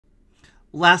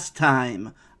Last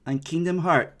time on Kingdom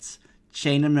Hearts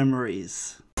Chain of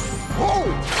Memories.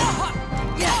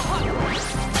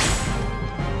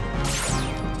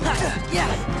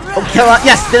 Oh, come on!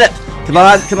 Yes, did it! Come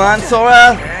on,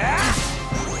 Sora!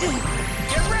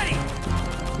 Get ready!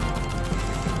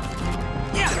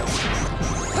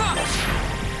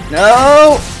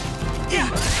 No!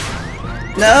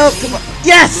 No, come on!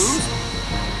 Yes!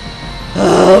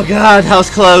 Oh god, that was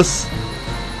close.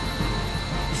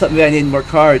 Something I need more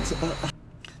cards.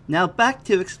 Now back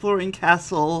to exploring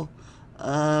Castle.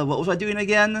 What was I doing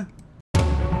again?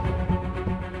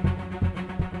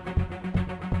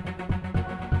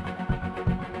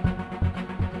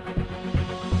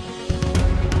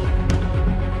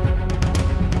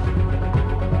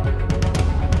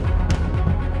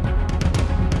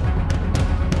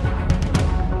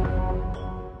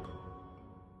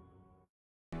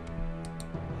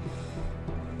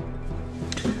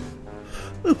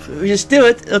 We just do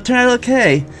it. It'll turn out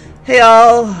okay. Hey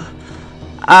all,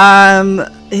 I'm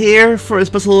here for a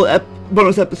special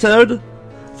bonus episode.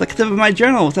 It's like some of my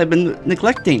journals I've been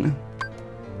neglecting.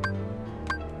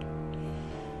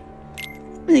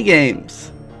 Mini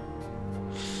games.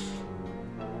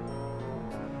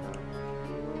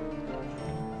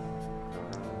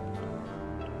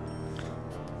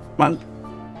 Come on,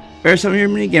 where are some of your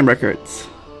mini game records?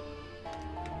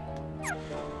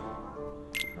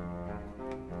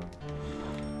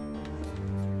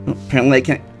 Apparently I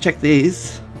can't check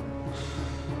these.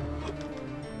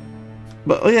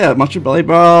 But oh yeah, Monster Belly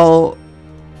Brawl.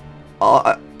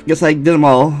 I guess I did them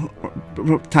all.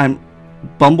 Time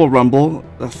Bumble Rumble.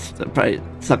 That probably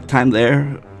sucked time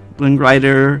there. Bling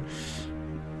Rider.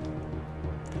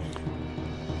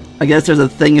 I guess there's a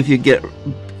thing if you get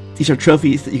these are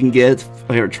trophies that you can get. If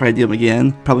I ever try to do them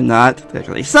again. Probably not. They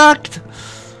actually sucked.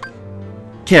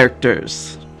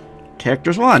 Characters.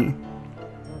 Characters 1.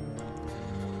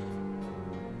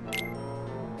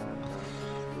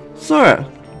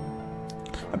 Sora.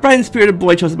 A bright and spirited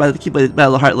boy chosen by the Keyblade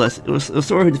Battle of Heartless. It was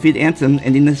Sora who defeated Ansem,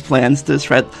 ending his plans to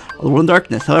shred all the world in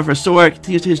darkness. However, Sora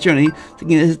continues his journey,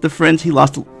 thinking it is the friends he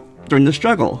lost during the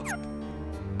struggle.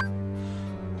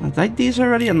 Did I do these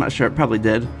already? I'm not sure. Probably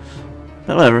did.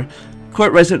 But whatever.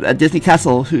 Court resident at Disney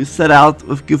Castle who set out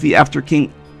with Goofy after the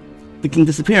king's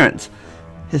disappearance.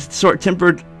 His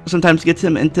short-tempered sometimes gets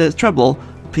him into trouble,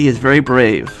 but he is very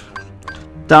brave.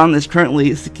 Don is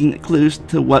currently seeking clues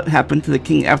to what happened to the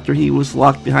king after he was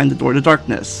locked behind the door to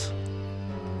darkness.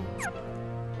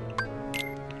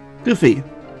 Goofy.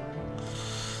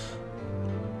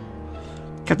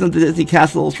 Captain of the Disney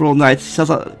Castle's Royal Knights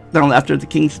settles down after the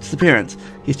king's disappearance.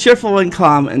 He's cheerful and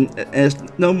calm, and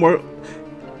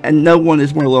no one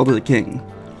is more loyal to the king.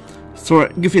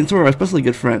 Goofy and Sora are especially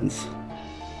good friends.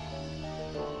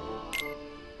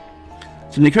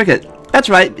 Jiminy Cricket. That's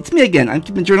right, it's me again. I'm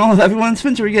keeping a journal of everyone's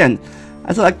adventure again.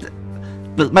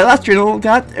 But my last journal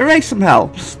got erased somehow.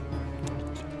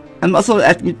 I'm also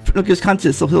acting Pinocchio's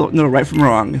conscious, so he'll know right from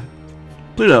wrong.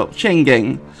 Pluto, Chain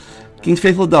Gang, King's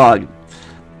faithful dog.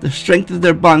 The strength of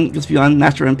their bond goes beyond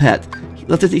master and pet. He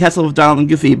left Disney Castle with Donald and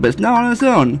Goofy, but is now on his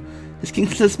own. His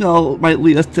king's sense of smell might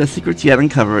lead us to secrets yet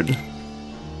uncovered.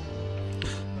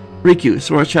 Riku,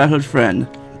 Sora's childhood friend.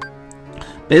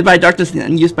 Made by darkness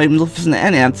and used by Maleficent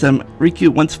and Ansem, Riku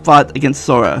once fought against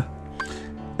Sora.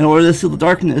 In order to seal the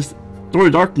door to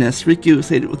darkness, Riku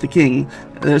stayed with the king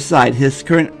at their side. His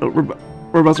current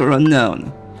whereabouts are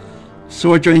unknown.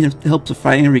 Sora joined him to help to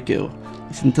find Riku.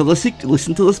 Listen to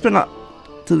the spin-off,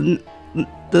 to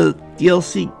the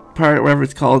DLC part, whatever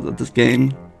it's called, of this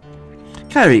game.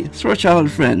 Kairi, Sora's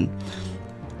childhood friend.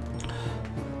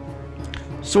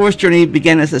 Sora's journey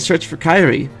began as a search for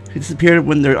Kairi, who disappeared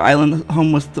when their island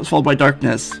home was swallowed by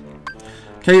darkness.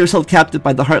 Kairi was held captive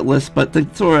by the Heartless, but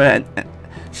then Sora and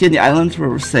she and the islands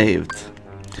were saved.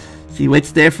 So he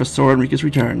waits there for Sora and Riku's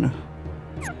return.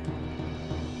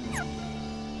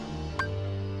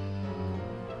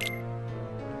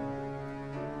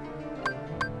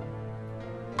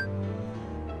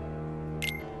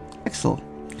 Axel.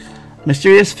 A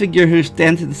mysterious figure who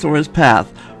stands in Sora's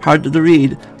path. Hard to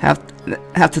read.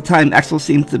 Half the time, Axel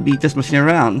seems to be just messing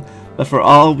around, but for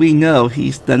all we know,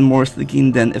 he's done more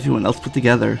thinking than everyone else put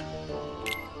together.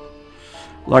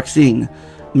 Larxene,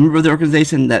 a member of the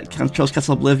organization that controls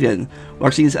Castle Oblivion.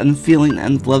 Larxene is unfeeling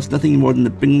and loves nothing more than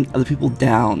to bring other people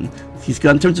down. He's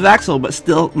good in terms of Axel, but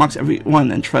still mocks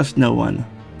everyone and trusts no one.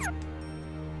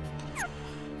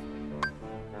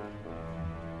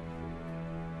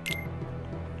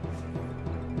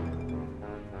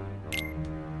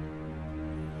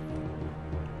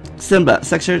 Simba,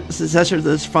 successor to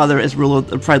his father as ruler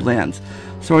of Pride Lands.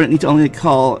 Sora needs to only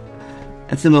call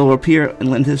and Simba will appear and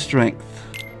lend his strength.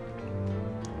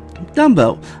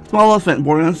 Dumbo, a small elephant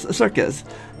born in a circus.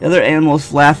 The other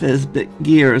animals laugh at his big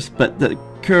gears, but the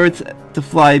courage to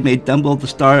fly made Dumbo the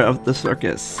star of the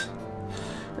circus.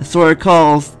 As Sora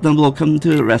calls, Dumbo will come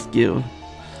to the rescue.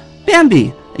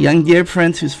 Bambi, a young deer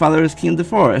prince whose father is king of the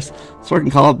forest. Sora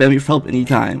can call out Bambi for help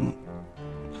anytime.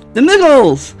 The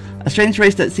Muggles! A strange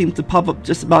race that seems to pop up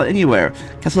just about anywhere.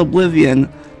 Castle Oblivion,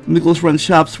 the Muggles run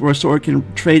shops where Sora can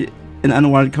trade in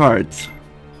unwanted cards.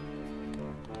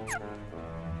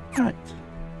 Alright.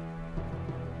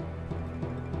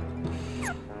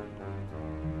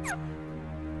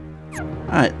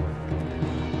 Alright.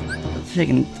 Let's see if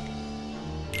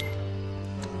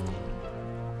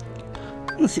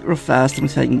let's see real fast. Let me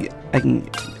see if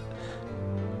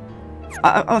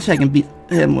I'll see if I can beat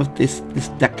him with this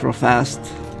deck real fast.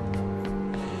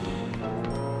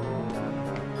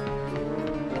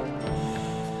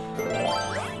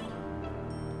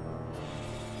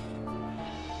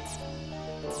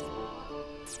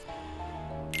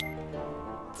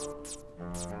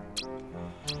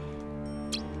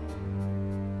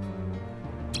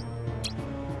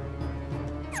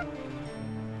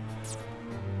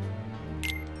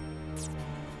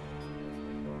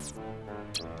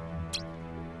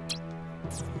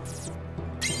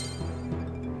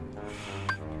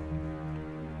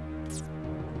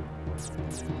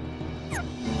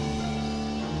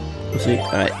 See,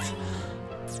 alright.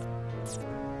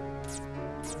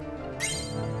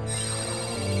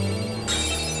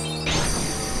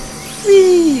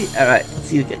 Whee! Alright, let's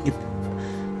see if I can get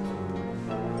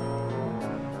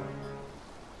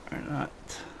or not.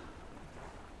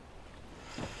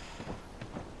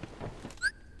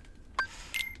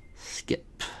 Skip.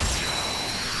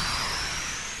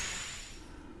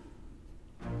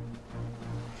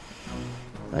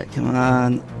 Alright, come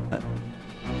on.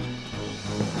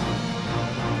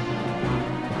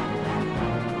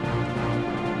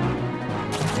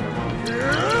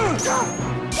 Let's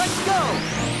go!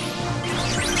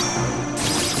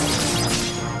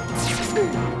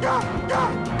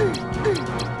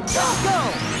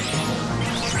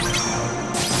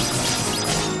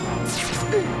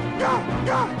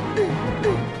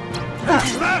 Take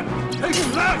that! Take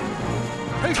that!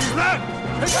 Take that!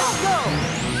 Take that!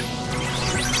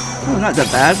 Oh, not that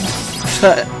bad.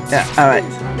 Yeah, alright.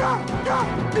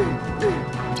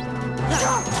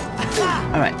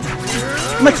 Alright.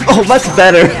 Much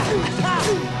better.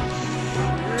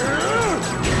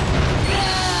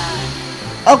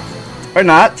 Oh, or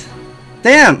not.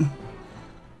 Damn.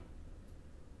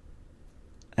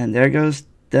 And there goes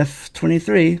Def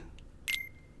 23.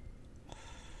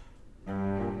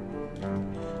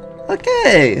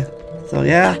 Okay. So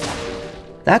yeah,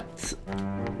 that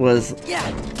was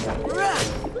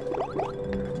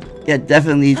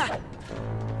definitely.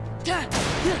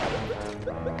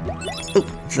 Oh,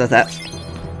 so that.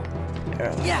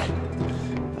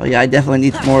 Oh yeah, I definitely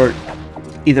need more,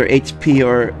 either HP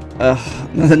or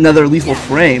another lethal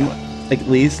frame, at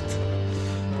least.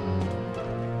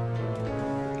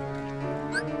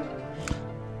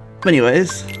 But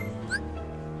anyways.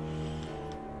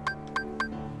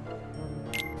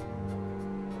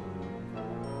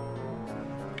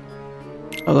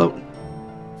 Hello.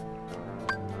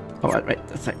 Oh, right,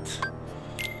 that's right.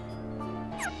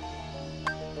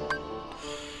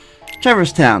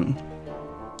 Traverse Town.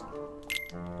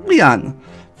 Leon.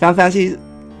 Final Fantasy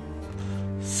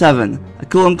 7. A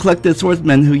cool and collected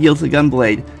swordsman who yields a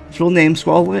gunblade. His real name is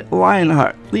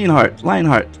Leonhart.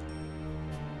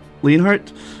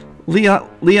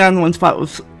 Leon once fought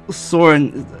with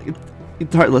Soren.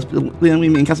 It's heartless, but Leon we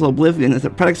mean Castle Oblivion is a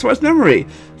product source memory,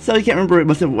 so you can't remember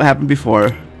much of what happened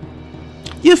before.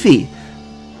 Yuffie.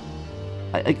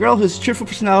 A girl whose cheerful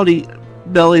personality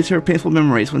belies her painful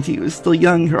memories. When she was still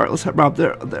young, her heartless heart robbed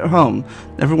their home.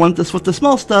 Never wanted to sweat the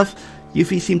small stuff,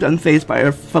 Yuffie seemed unfazed by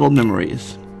her fuddled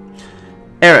memories.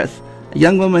 Aerith. A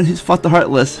young woman who's fought the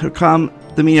heartless, her calm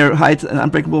demeanor hides an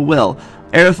unbreakable will.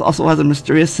 Aerith also has a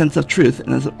mysterious sense of truth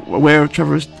and is aware of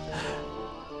Traverse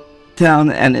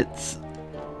Town and its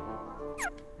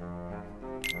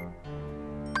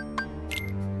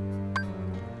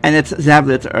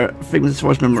inhabitants are figments of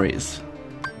Sora's memories.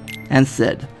 And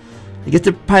Sid. A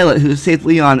gifted pilot who saved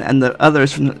Leon and the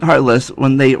others from the Heartless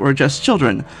when they were just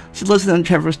children. Sid lives in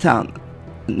Traverse Town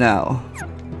now.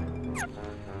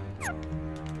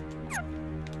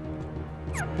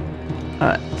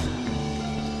 Alright.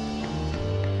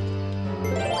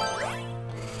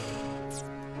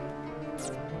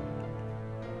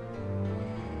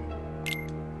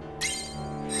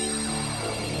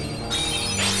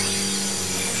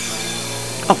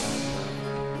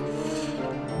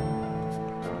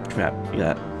 Crap, you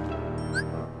got.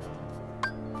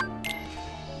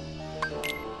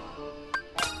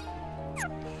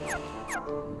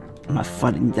 My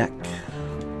fighting deck.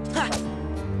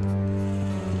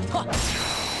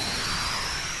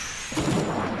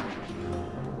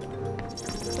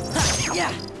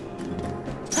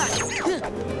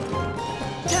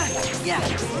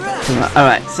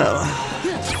 Alright, so I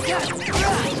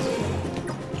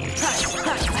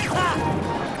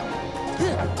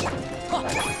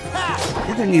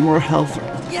think I need more health.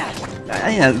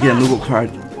 I need to get a Moogle card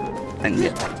and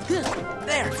get.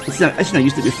 It's not, I should have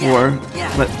used it before,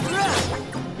 but.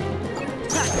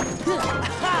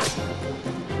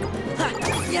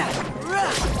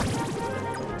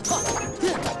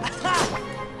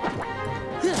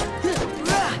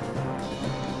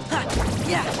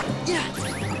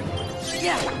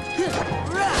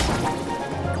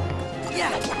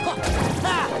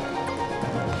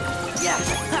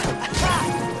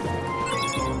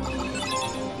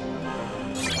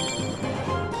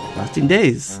 Lasting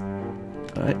days.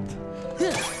 Alright.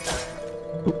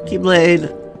 Keyblade.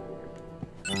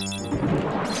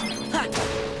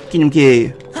 Kingdom Key.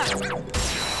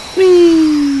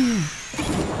 Whee!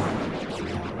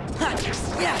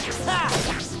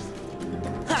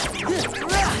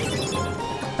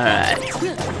 Alright.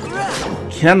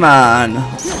 Come on.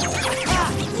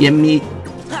 Give me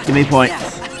points.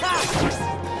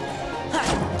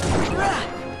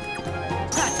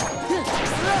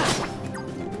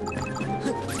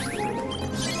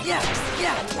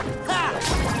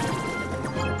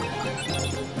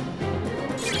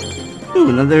 Ooh,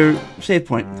 another save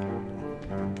point.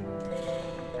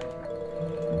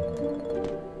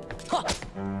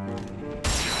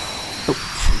 Oh,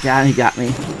 God, he got me.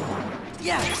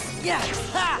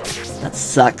 That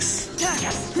sucks.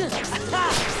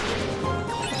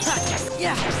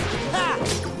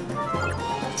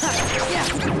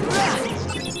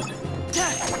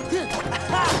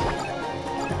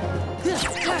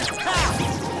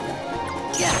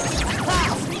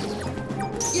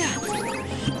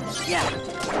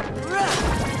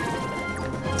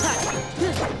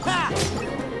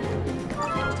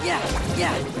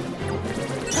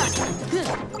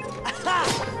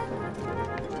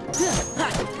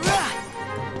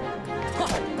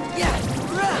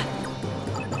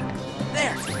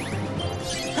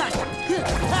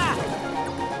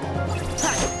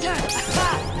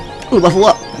 Ooh, level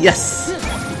up! Yes!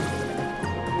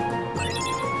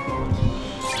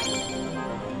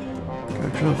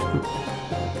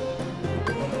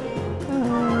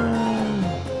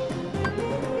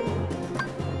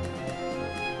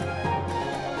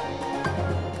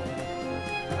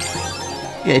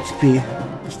 Yeah, HP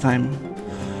this time.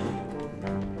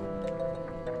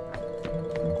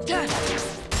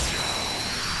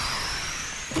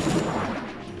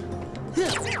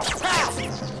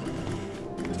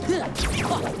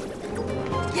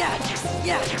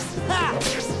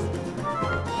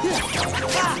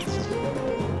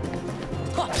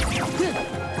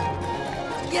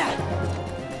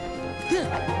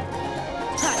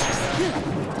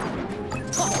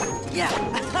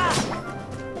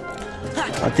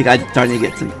 I think I'm starting to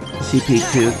get some CP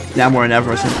too, now more than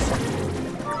ever since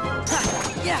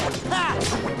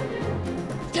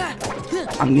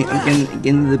I'm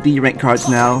getting the B rank cards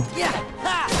now.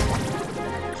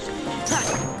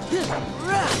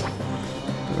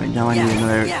 But right now I need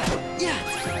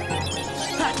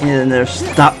another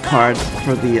stop card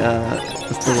for the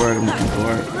what's the word I'm looking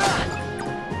for?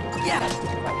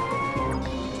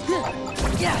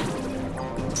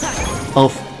 Oh,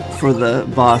 for the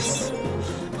boss.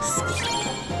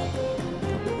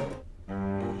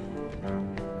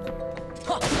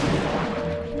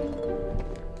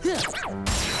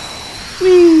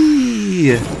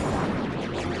 Whee!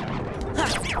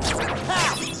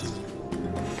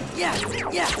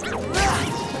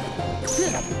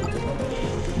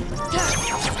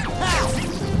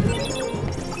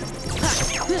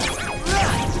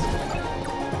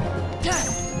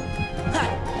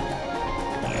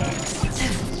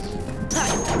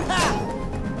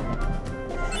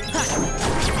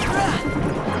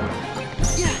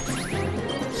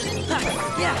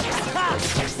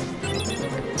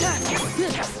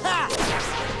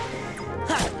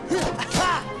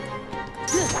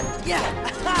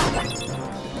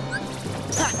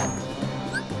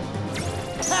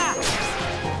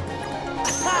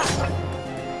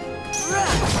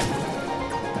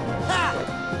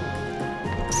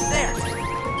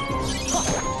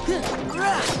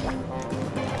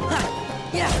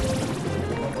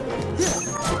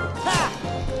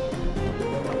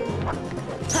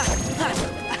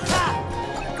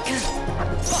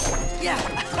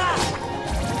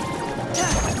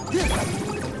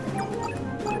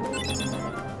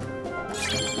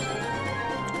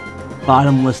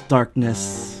 Bottomless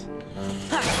darkness.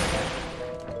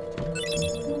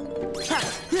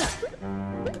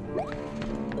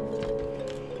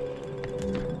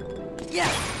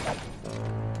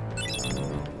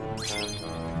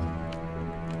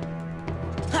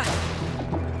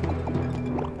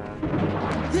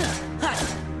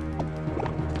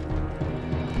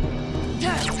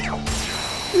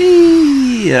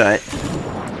 Whee! Alright.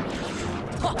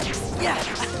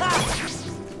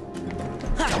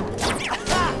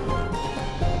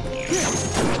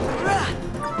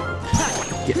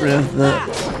 Get rid of the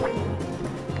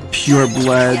pure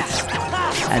blood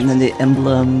and then the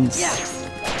emblems.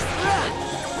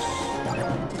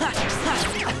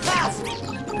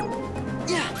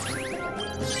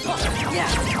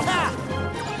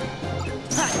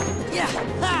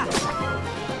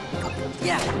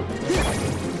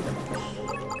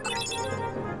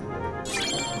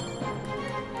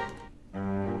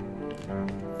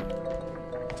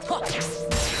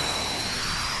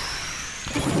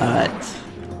 Alright.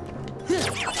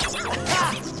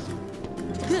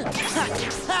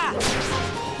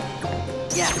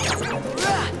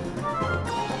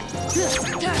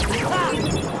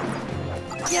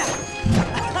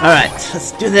 Alright,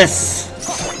 let's do this.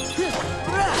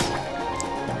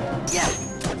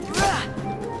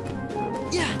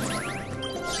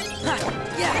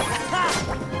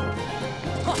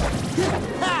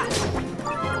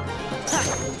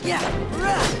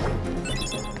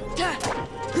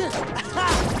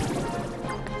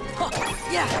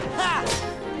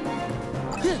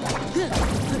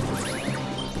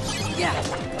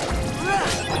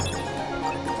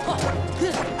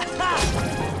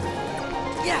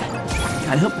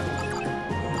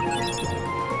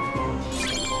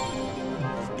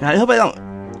 I hope I don't.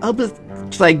 I hope it's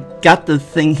just I got the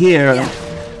thing here.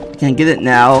 Can't get it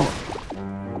now.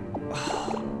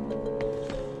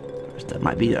 That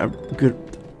might be a good.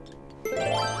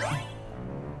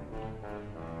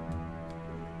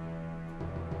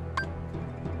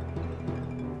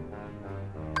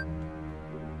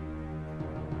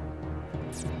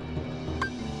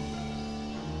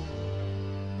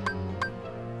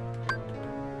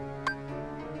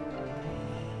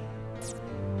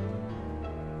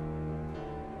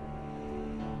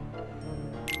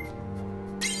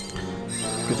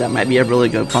 That might be a really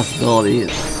good possibility.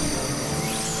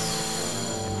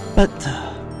 But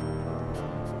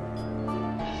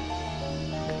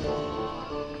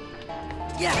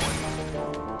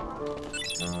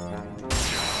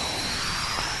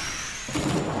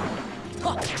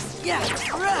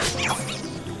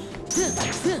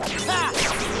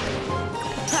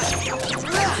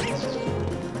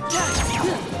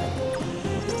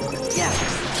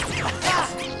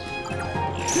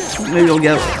maybe we'll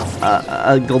get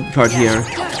a gold card here.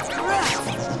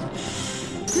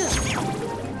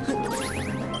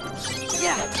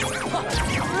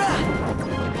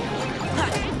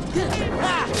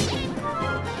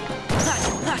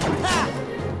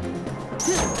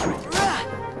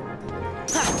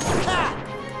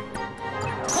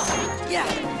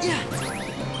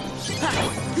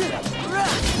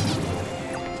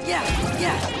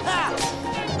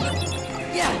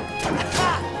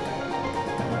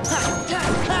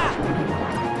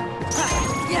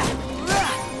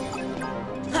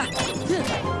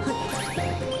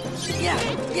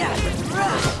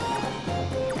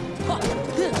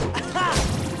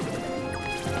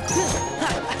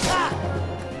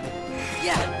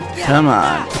 Come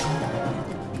on.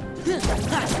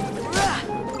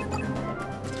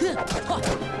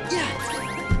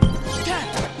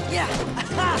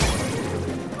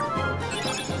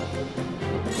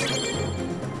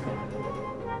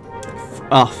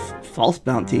 Oh, false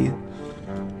bounty.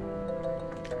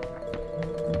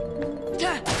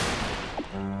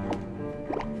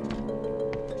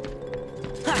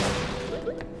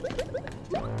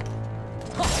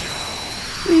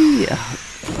 Yeah,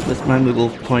 with my Moogle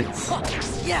points.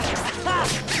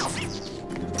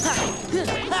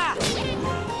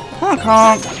 Honk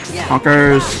honk!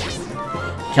 Honkers!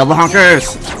 Kill the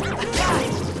honkers!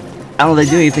 I don't know if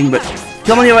they do anything, but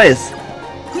kill them anyways!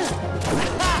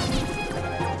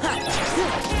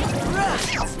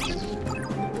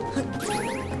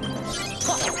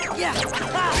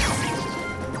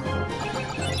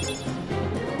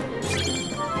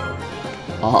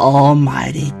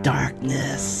 Almighty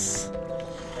darkness.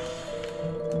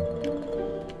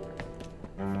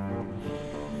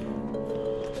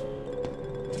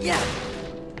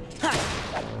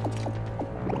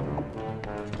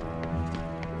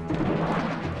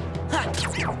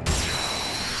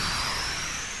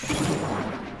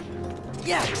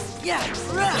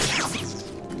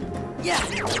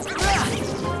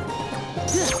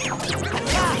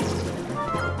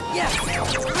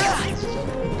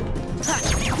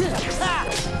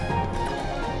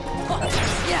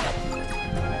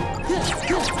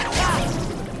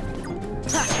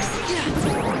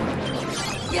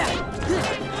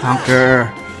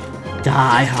 Honker.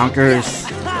 Die, honkers.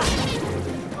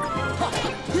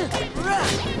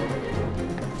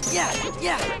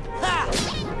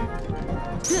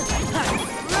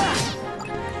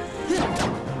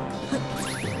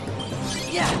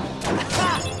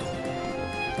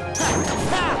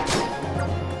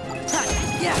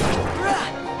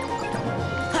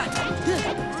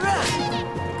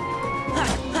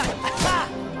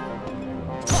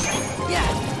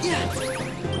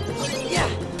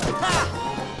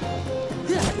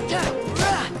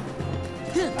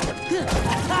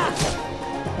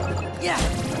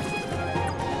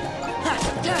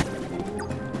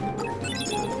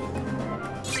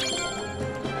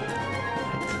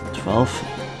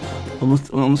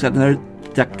 Almost got another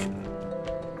deck.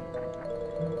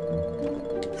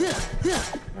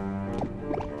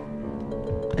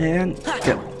 And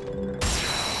go.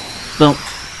 Boom.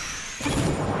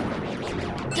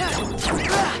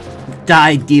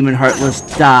 Die, Demon Heartless,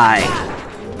 die.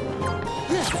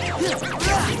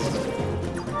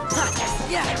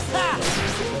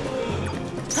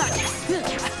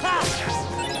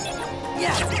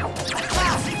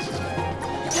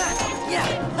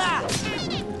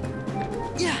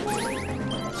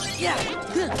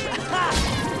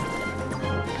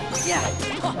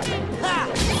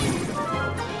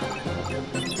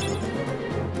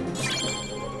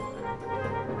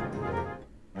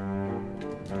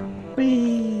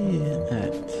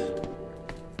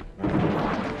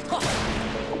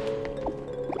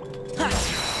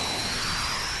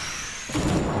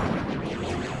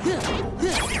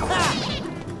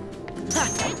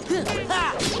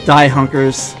 Die,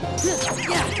 honkers.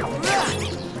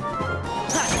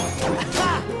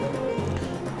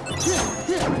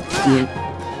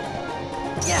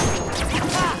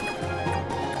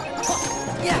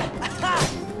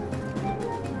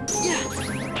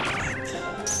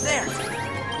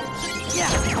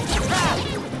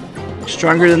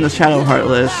 Stronger than the Shadow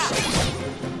Heartless,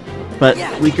 but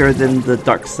weaker than the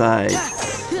Dark Side.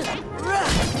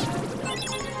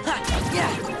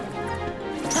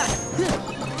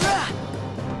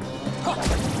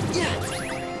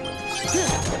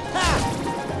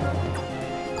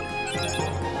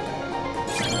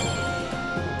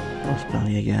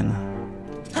 Again.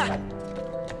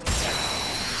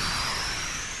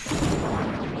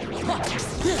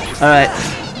 All right.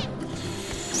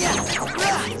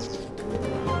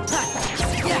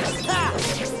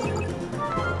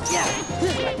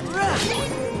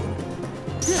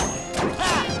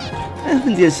 I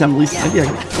think the assembly. Maybe I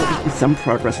can make some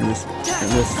progress in this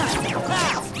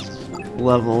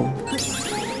level.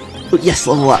 Oh, yes,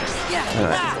 level up. All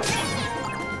right.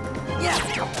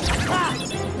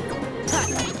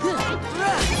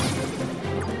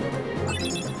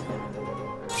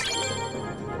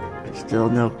 Still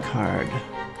no card.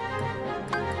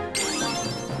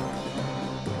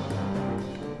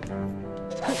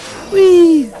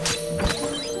 Whee!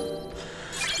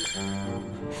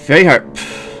 Fairy Harp.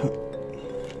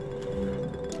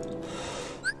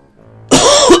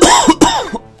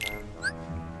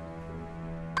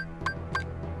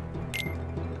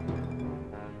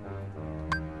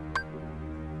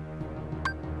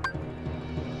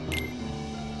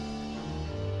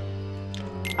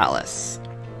 Alice.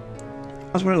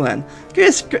 Wonderland.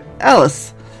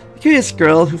 Alice, a curious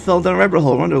girl who fell down a rabbit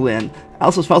hole in Wonderland.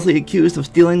 Alice was falsely accused of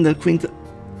stealing the Queen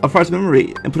of Hearts'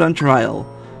 memory and put on trial,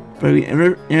 but we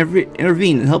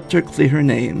intervened and helped her clear her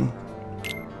name.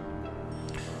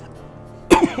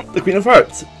 The Queen of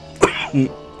Hearts.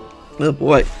 Oh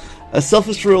boy, a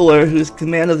selfish ruler who is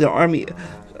command of the army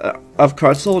of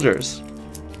card soldiers.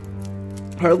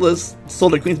 Heartless stole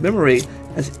the Queen's memory,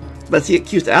 but he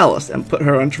accused Alice and put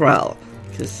her on trial.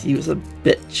 Because he was a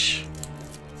bitch.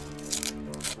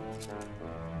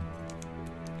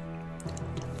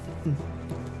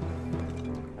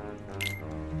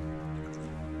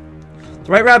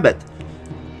 The White Rabbit.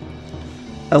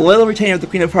 A loyal retainer of the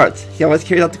Queen of Hearts. He always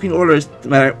carries out the Queen orders no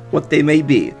matter what they may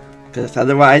be. Because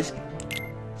otherwise,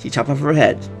 she chops off her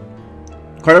head.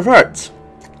 Card of Hearts.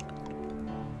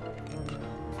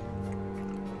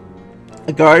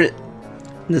 A guard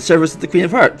in the service of the Queen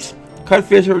of Hearts. Card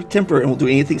fears her temper and will do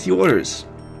anything she orders.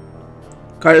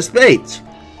 Card of Spades.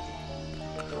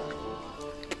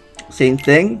 Same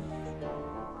thing.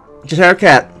 Cheshire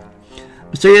Cat.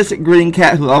 Mysterious, grinning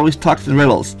cat who always talks in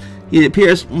riddles. He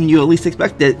appears when you least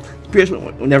expect it. He appears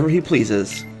whenever he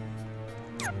pleases.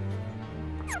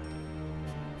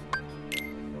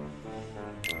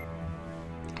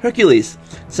 Hercules,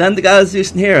 son of the gods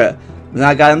Zeus and Hera, but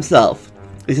not God himself.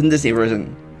 At least in the Disney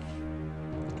version.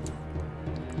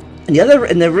 And the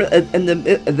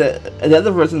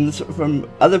other versions from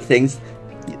other things,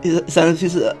 he's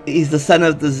the son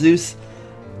of the Zeus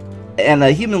and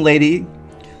a human lady,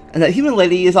 and that human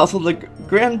lady is also the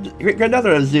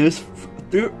great-granddaughter of Zeus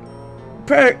through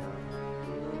Pericles.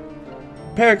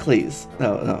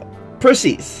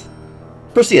 Perseus.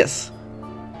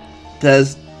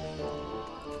 Because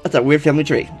that's a weird family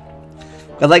tree.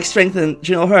 Godlike strength and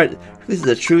general heart, Hercules is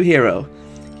a true hero.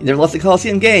 He never lost the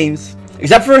Colosseum Games,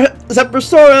 except for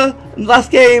Sora in the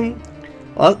last game.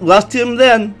 Lost to him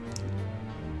then.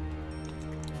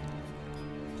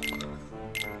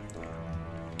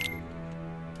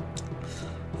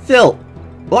 Phil,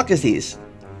 Lachesis,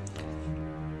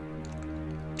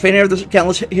 trainer of the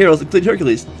countless heroes, including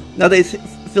Hercules. Nowadays,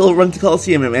 Phil runs the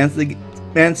Colosseum and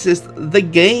manages the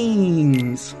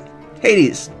games.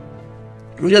 Hades,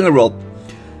 we in the world.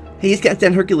 Hades can't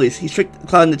stand Hercules. He tricked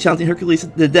Cloud into challenging Hercules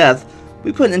to death.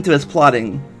 We put an end to his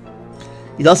plotting.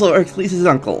 He's also Hercules'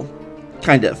 uncle.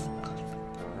 Kind of.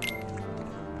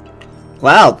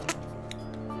 Cloud.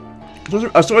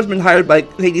 A swordsman hired by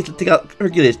Hades to take out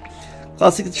Hercules.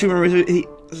 Cloud seeks the true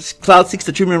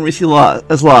memories he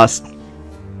has lost.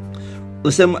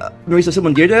 Memories of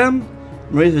someone dear to him?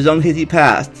 Memories of his own hazy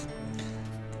past.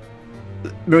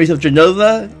 Memories of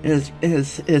Genova and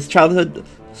his childhood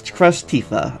crush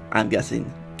Tifa, I'm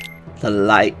guessing. The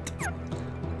light.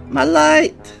 My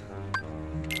light!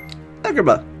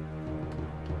 Agrabah.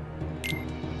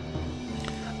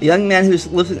 A young man who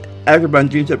lives in Agrabah and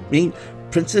dreams of being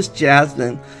Princess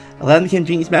Jasmine. Aladdin became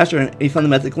Genie's master and he found the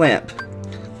magic lamp.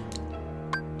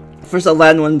 First,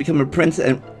 Aladdin wanted to become a prince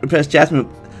and impress Jasmine,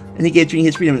 and he gave Genie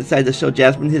his freedom and decided to show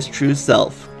Jasmine his true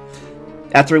self.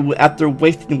 After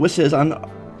wasting wishes on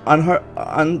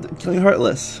killing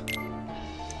Heartless.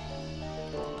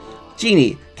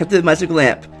 Genie, captain of the magic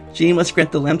lamp. Genie must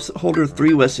grant the lamp's holder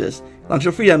 3 wishes. Launch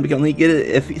of freedom, but can only get it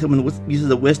if someone uses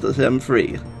a wish to set him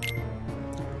free.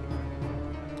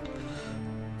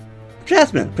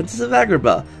 Jasmine, Princess of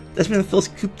Agrabah. Jasmine feels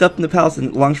cooped up in the palace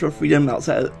and longs for freedom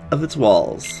outside of its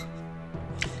walls.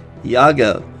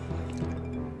 Iago,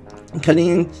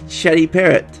 cunning and chatty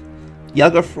parrot.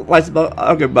 Iago flies about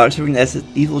Agrabah, serving as his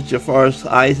evil Jafar's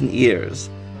eyes and ears.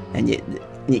 And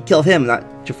you kill him,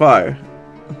 not Jafar.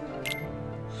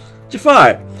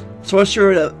 Jafar,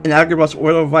 sorcerer in Agrabah's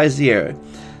royal vizier.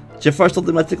 Jafar stole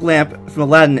the magic lamp from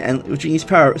Aladdin and with Genie's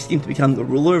power schemed to become the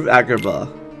ruler of Agrabah.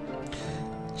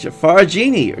 Jafar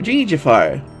Genie, or Genie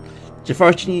Jafar.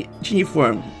 Jafar's genie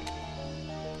form.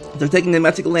 After taking the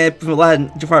magic lamp from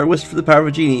Aladdin, Jafar wished for the power of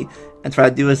a genie and tried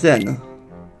to do his end.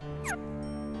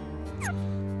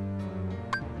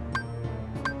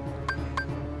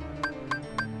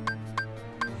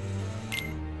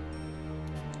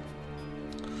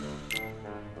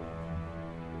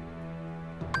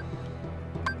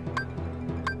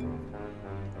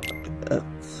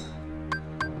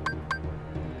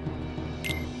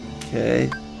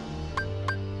 Okay.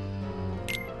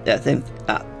 Yeah, same.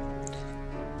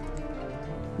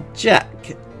 Jack.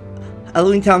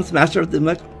 Halloween Town's master of the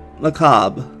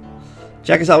macabre.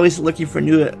 Jack is always looking for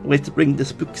new ways to bring the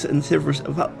spooks and shivers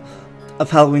of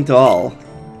Halloween to all.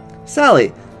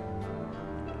 Sally.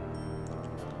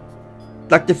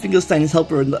 Dr. Finkelstein's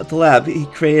helper at the lab. He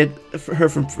created her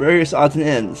from various odds and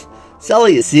ends.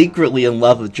 Sally is secretly in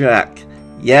love with Jack.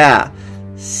 Yeah,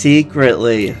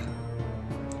 secretly.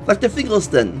 Dr.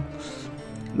 Finkelstein,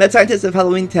 mad scientist of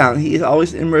Halloween Town. He is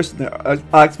always immersed in their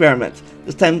experiments.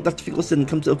 This time, Dr. Finkelstein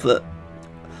comes up with a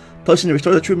potion to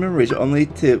restore the true memories, only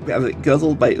to have it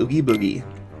guzzled by Oogie Boogie.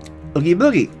 Oogie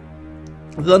Boogie,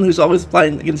 the villain who's always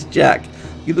fighting against Jack.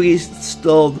 Oogie Boogie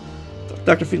stole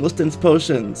Dr. Finkelstein's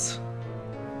potions,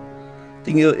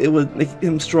 thinking it would make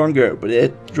him stronger, but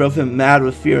it drove him mad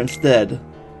with fear instead.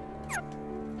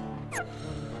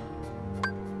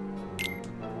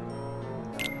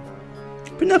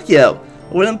 Pinocchio,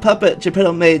 a wooden puppet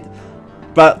Geppetto made,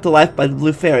 brought to life by the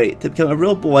Blue Fairy. To become a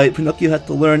real boy, Pinocchio had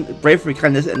to learn bravery,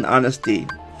 kindness, and honesty.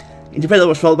 And Geppetto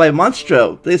was followed by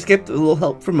Monstro, but they escaped with a little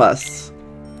help from us.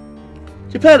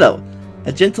 Geppetto,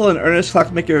 a gentle and earnest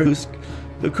clockmaker who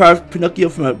carved Pinocchio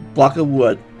from a block of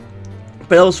wood.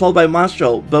 Geppetto was followed by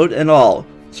Monstro, boat and all,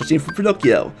 searching for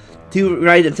Pinocchio. Two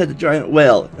ride inside the giant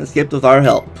whale and escaped with our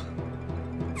help.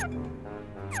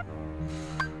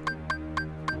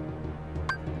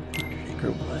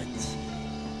 Woods.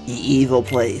 The evil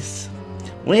place.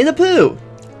 Winnie the Pooh!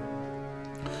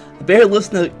 The bear lives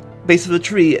in the base of a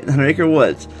tree in 100 Acre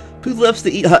Woods. Pooh loves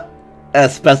to eat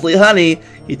especially honey.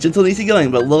 He's gentle and easygoing,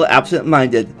 but a little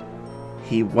absent-minded.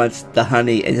 He wants the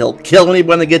honey, and he'll kill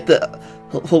anyone to get the...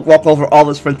 He'll walk over all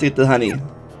his friends to get the honey.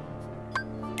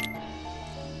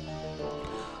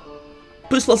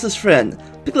 Pooh loves his friend.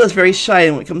 Piccolo is very shy,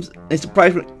 and he's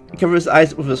surprised when he covers his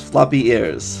eyes with his floppy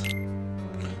ears.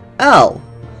 Al,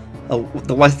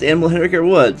 the wisest animal in 100 Acre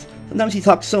Woods. Sometimes he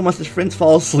talks so much his friends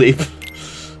fall asleep.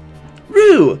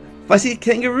 Roo, if I see a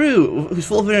kangaroo who's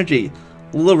full of energy.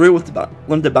 Little Roo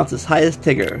learned to bounce as high as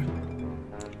Tigger.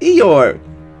 Eeyore,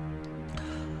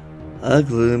 a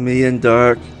gloomy and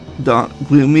dark,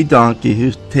 gloomy donkey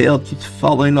whose tail keeps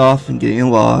falling off and getting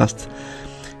lost.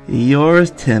 Eeyore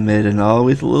is timid and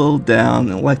always a little down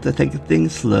and likes to take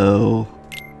things slow.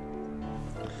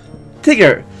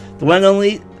 Tigger, the one and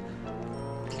only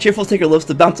cheerful Tigger, loves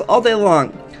to bounce all day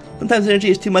long. Sometimes energy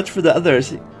is too much for the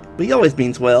others, but he always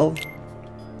means well.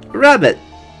 Rabbit,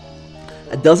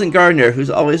 a dozen gardener who's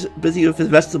always busy with his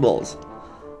vegetables.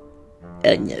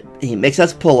 And he makes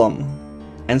us pull them,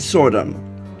 and sort them,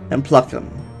 and pluck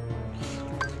them.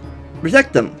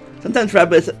 Protect them. Sometimes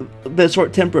Rabbit is a bit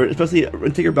short-tempered, especially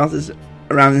when Tigger bounces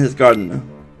around in his garden.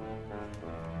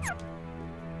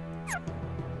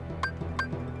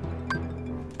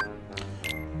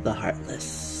 The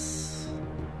Heartless.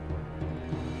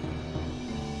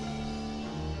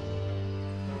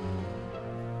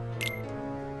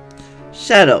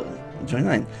 Shadow.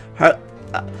 29.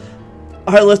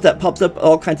 Heartless that pops up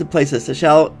all kinds of places. The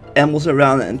shadow ambles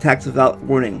around and attacks without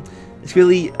warning. It's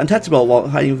really untouchable while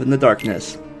hiding within the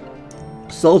darkness.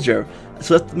 Soldier. A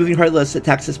swift-moving Heartless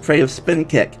attacks his prey with spin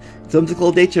kick. Its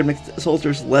whimsical nature makes the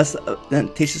soldiers less than a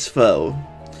tenacious foe.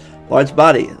 Large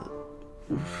body.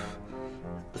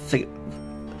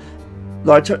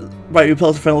 Large body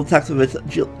repels frontal attacks with its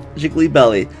jiggly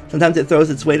belly. Sometimes it throws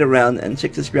its weight around and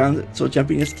shakes its ground, so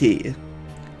jumping is key.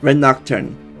 Red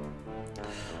Nocturne.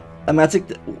 A magic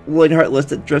glowing Heartless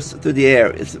that drifts through the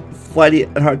air. It's flighty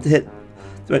and hard to hit.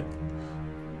 The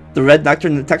Red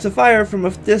Nocturne attacks a fire from a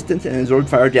distance and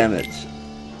absorbs fire damage.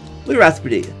 Blue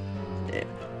Raspberry.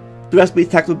 Blue Raspberry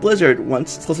attacks with Blizzard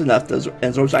once close enough and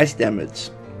absorbs ice damage.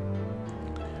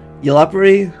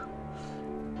 Yellowberry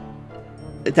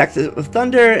attacks it with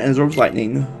thunder and absorbs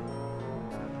lightning.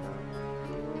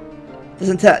 This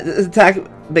attack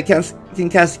can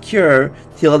cast Cure to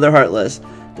heal other Heartless.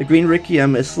 The green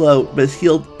Requiem is slow, but is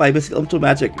healed by basic elemental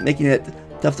magic, making it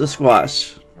tough to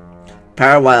squash.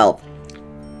 Power Wild.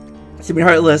 Similar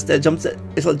Heartless that jumps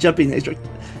is like jumping,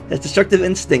 has destructive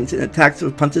instincts and attacks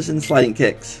with punches and sliding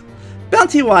kicks.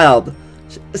 Bounty Wild.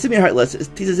 Similar Heartless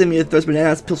teases enemy and throws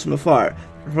bananas pills from afar.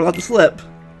 From not to slip.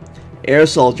 Air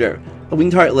Soldier. A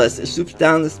winged Heartless. It swoops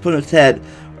down his opponent's head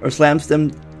or slams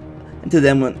them into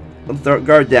them with their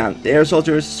guard down. The Air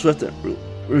Soldier is swift,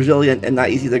 resilient, and not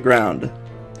easy to ground.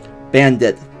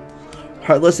 Bandit.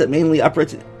 Heartless that mainly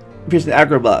appears in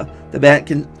Agrabah. The bandit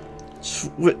can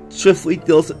swiftly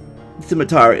deal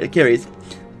scimitar it carries,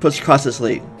 pushed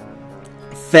cautiously.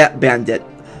 Fat Bandit.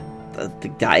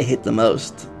 The guy I hate the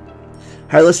most.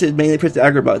 Heartless is mainly appears in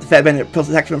Agrabah. The Fat Bandit pulls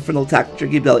attacks from frontal attack,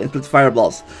 jerky belly, and puts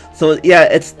fireballs. So yeah,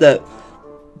 it's the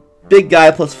big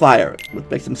guy plus fire, which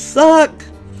makes him suck.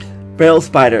 Barrel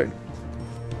Spider.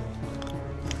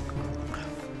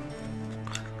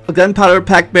 A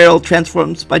gunpowder-packed barrel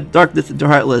transforms by darkness into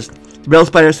Heartless. The Barrel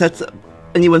Spider sets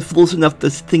anyone foolish enough to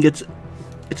think it's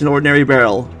an ordinary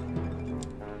barrel.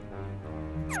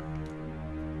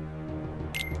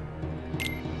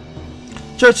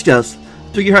 Church Ghost.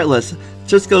 Twiggy Heartless.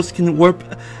 Church Ghost can warp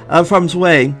out of harm's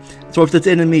way, absorbs its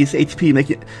enemy's HP,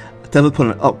 making it a tough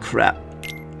opponent. Oh crap.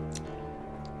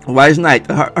 Wise Knight.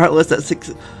 A Heartless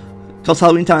that calls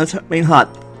Halloween Town is main hot.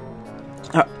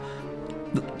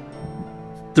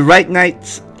 The right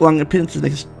knights along appearances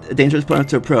makes a dangerous opponent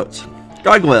to approach.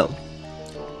 Gargoyle.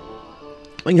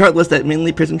 Winged Heartless that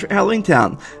mainly appears in Halloween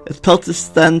Town. Its pelt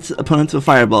stuns opponents with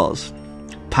fireballs.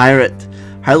 Pirate.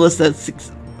 Heartless that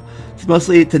seeks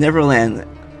mostly to Neverland.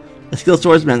 A skilled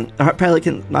swordsman. A pirate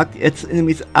can knock its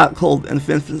enemies out cold and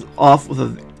fence off with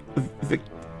a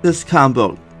this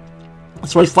combo.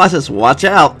 Sword flashes, watch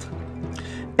out!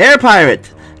 Air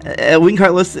Pirate. A winged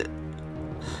Heartless,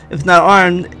 if not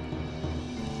armed,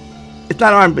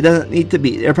 but doesn't need to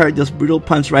be. Air Pirate does brutal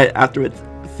punch right after its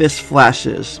fist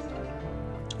flashes.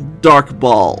 Dark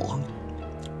Ball.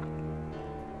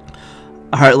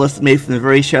 A Heartless made from the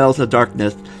very shadows of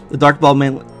darkness. The Dark Ball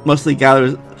mostly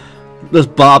gathers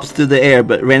just bobs through the air,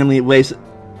 but randomly waves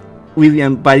weaving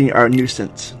and biting are a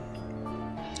nuisance.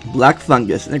 Black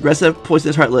Fungus. An aggressive,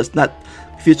 poisonous Heartless, not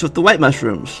confused with the white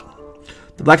mushrooms.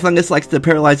 The Black Fungus likes to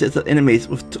paralyze its enemies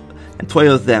with and toy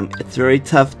with them. It's very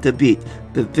tough to beat.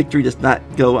 The victory does not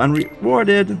go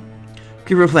unrewarded.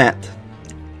 Creeper plant.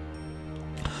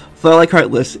 Flower like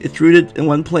Heartless, it's rooted in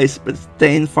one place, but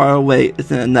staying far away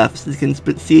isn't enough, so it can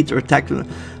spit seeds or attack with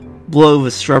a blow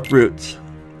with sharp roots.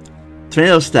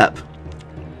 Tornado Step.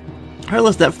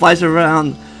 Heartless that flies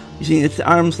around using its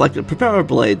arms like the propeller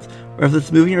blades, or if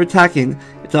it's moving or attacking,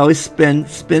 it's always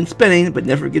spinning, but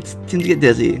never seems to get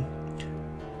dizzy.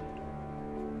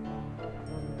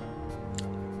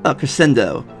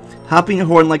 Crescendo. Hopping a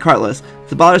horn like Heartless.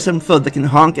 It's a bothersome foe that can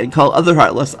honk and call other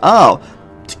Heartless. Oh!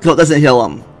 Doesn't heal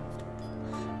them.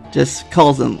 Just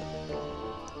calls them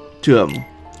to him.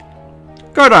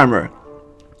 Guard Armor.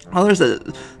 Others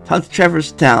that taunts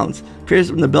traverse towns.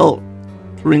 Appears when the bell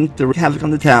rings to wreak havoc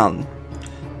on the town.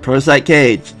 Parasite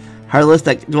Cage. Heartless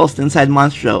that dwells inside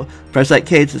Monstro. Parasite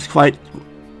Cage is quite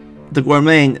the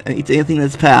gourmet and eats anything in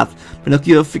its path.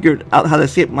 Pinocchio figured out how to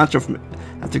escape Monstro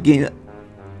after getting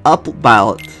up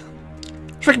ballot.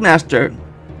 Trickmaster.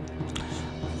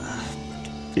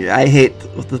 Yeah, I hate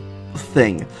the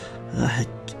thing.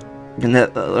 I'm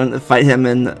gonna learn to fight him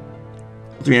in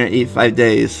 385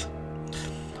 days.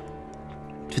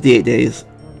 58 days.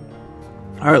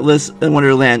 Heartless in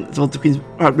Wonderland. It's about the Queen's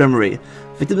heart memory.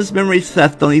 Victims' memory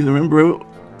theft don't even remember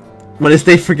what is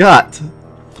they forgot.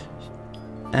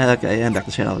 Okay, I'm back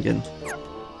to the channel again.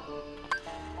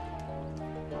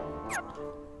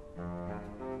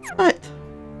 What?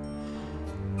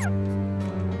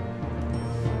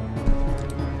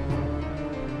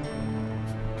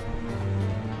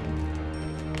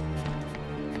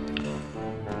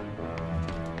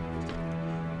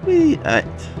 Alright.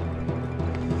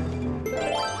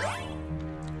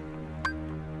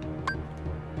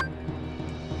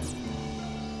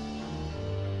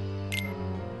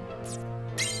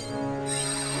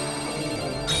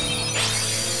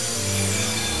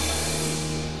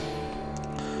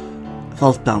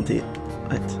 False bounty.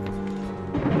 Right.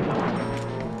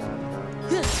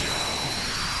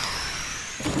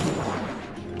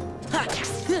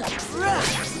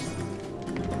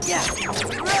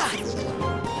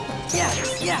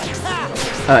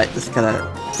 Alright, just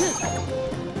gotta...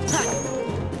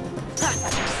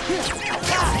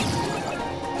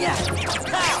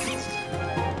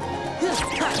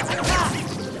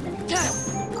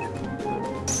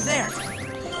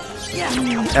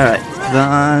 Alright,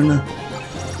 done.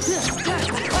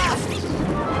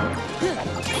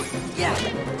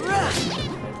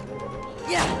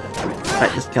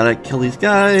 Alright, just gotta kill these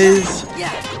guys.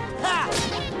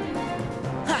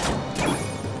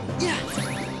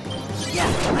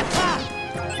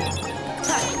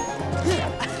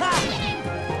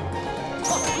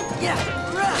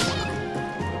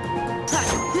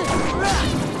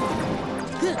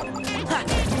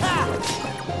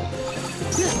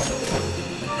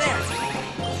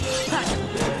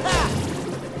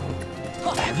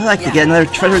 I feel like to get another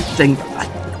treasure thing. I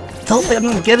don't think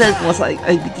I'm gonna get it unless I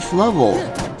beat this level.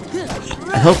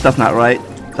 I hope that's not right.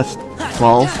 That's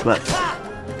false, but...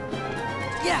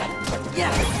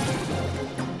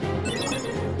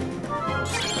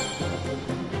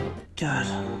 God.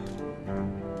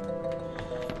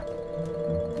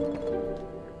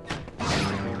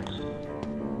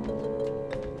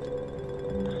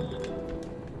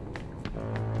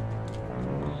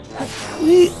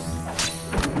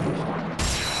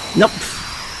 Nope.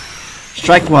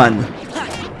 Strike one.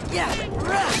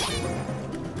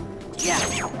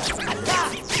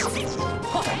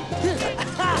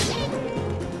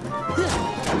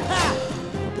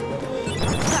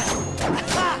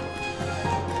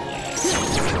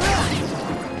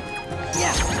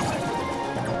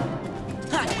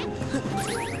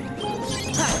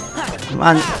 Come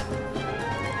on.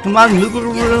 Come on, Moogle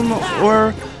Room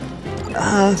or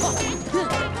a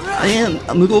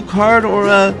Moogle card or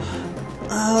a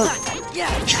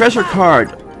treasure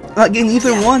card. I'm not getting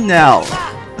either one now.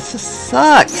 This just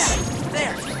sucks.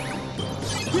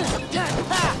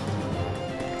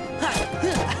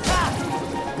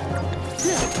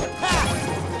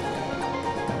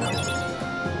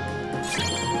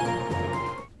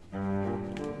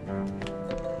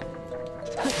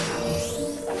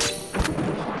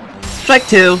 Strike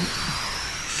two.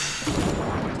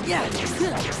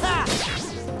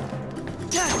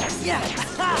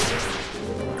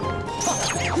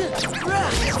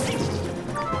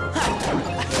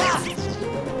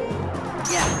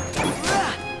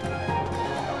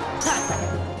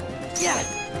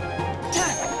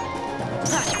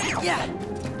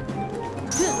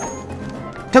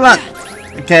 Come on.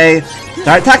 Okay.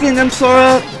 Start attacking them,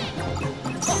 Sora.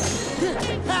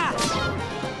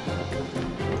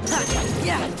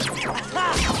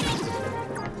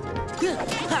 It's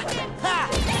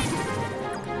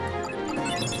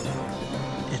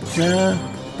a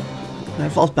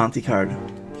false bounty card.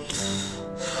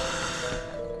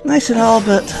 Nice and all,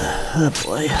 but oh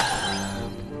boy.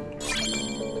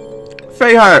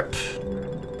 Fairy Harp.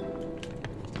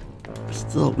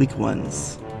 Still weak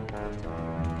ones.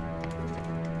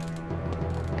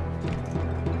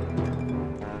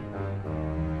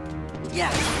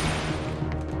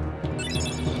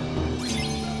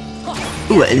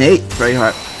 Ooh, an 8. Fairy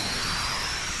Harp.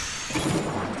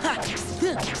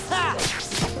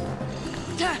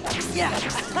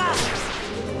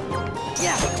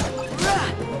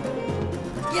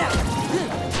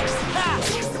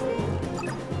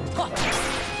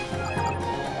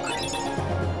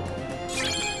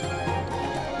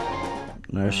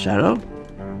 Another shadow.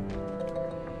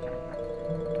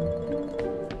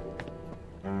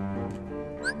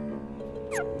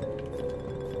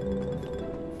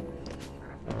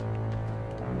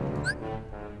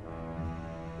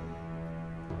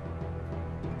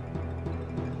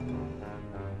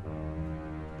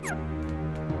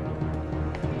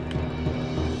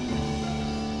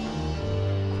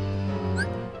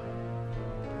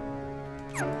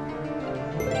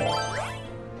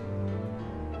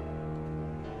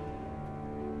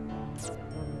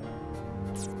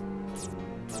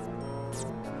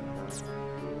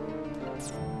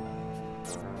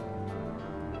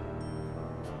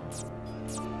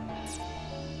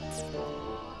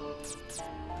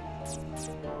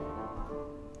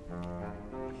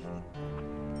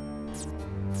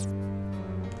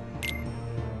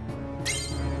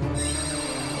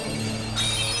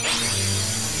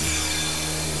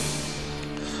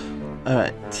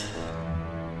 Alright.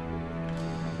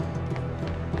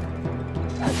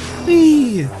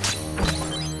 Whee!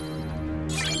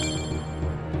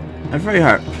 A Fairy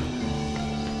Harp.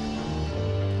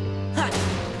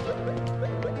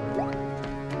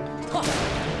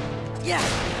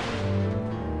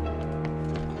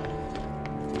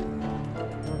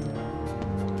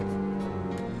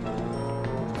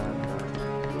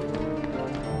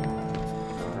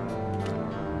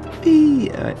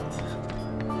 Whee! Alright.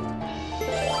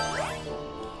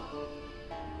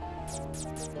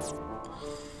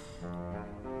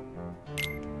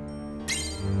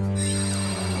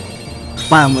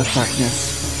 Bottomless darkness.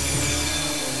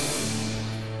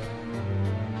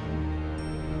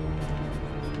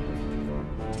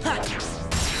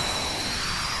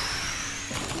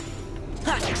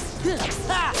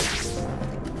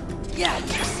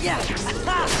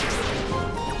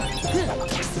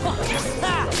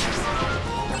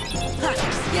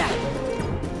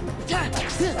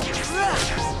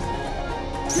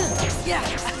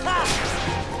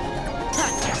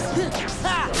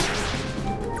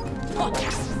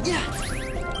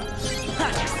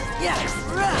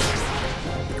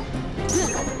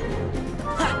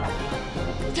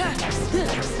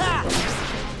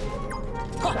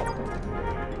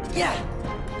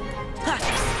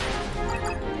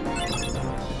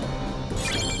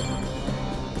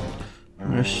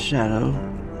 Or shadow.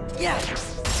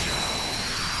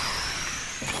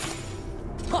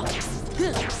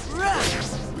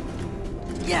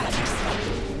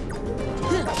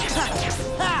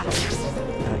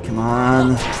 Come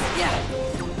on.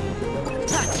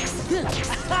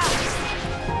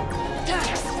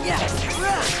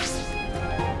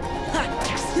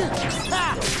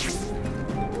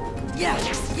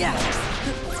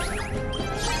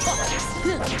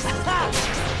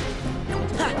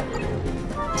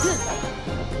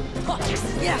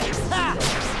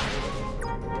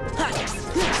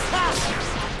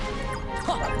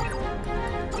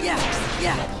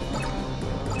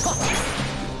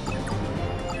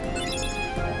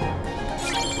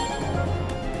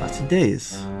 Lots of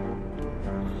days.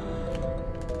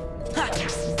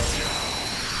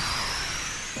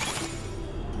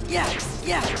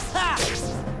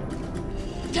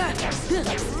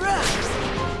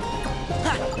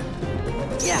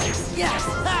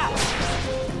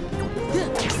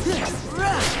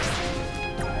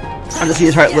 Hard to see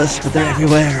his heartless, but they're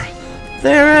everywhere.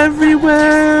 They're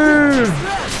everywhere!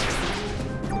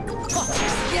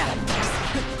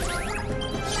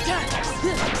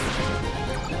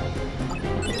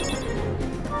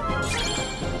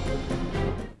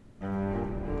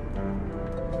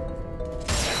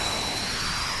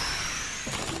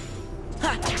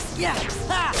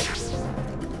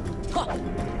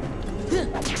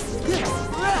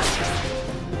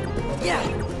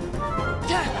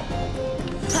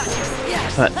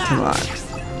 But come on.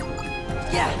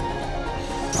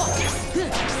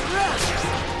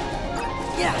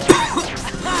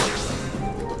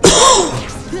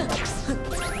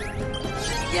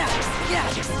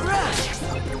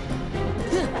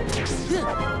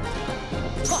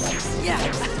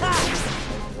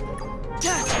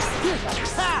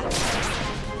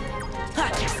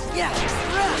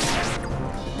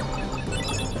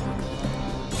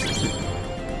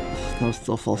 No,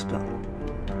 still full spell.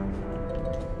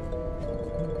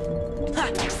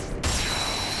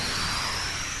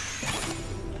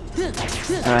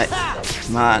 Alright,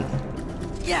 come on.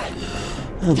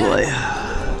 Oh boy.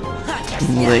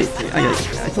 I'm late. I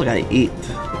still gotta eat.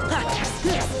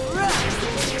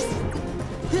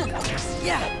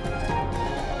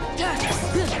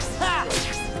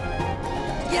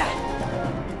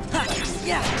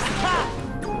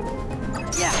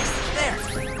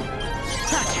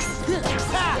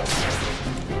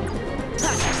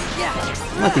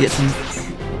 I'm about to get some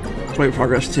great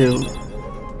progress too.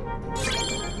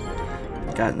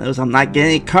 God knows I'm not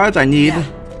getting any cards I need.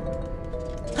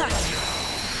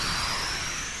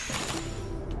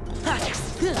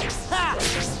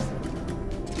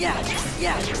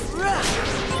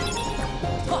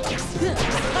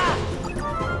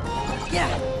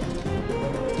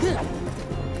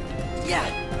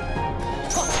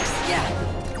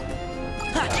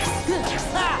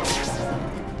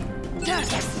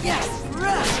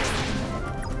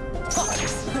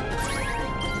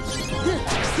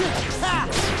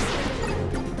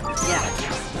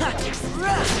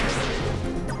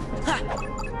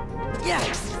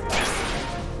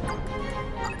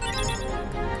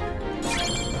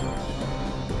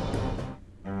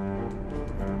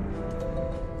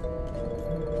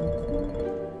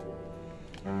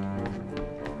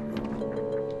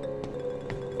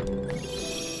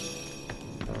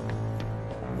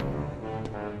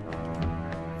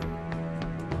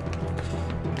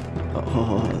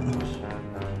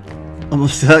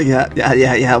 Almost,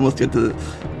 yeah. Almost went to.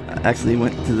 Actually,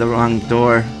 went to the wrong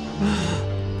door.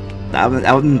 That would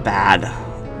have been bad.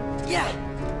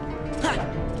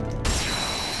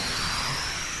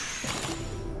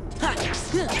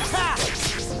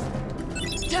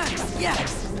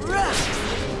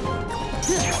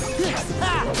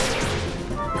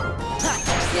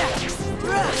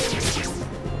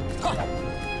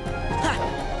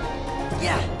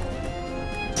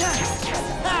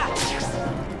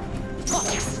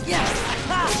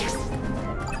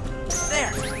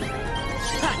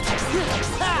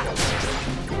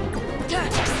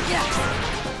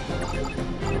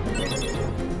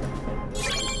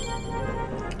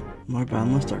 More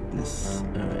boundless darkness.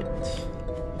 Alright.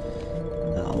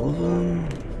 All of them.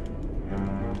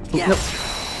 Oh, nope.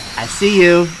 I see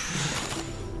you.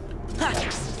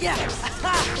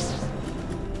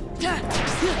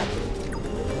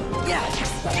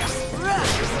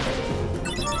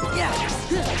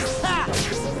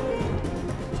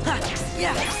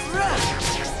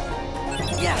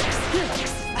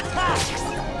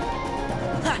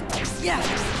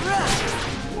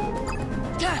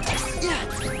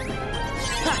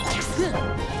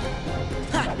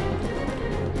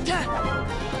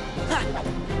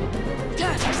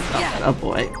 Oh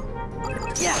boy.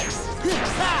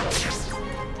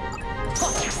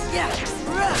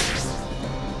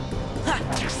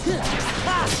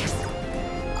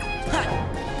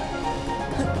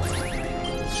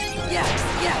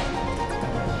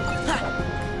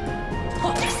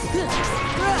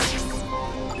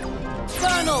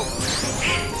 Final.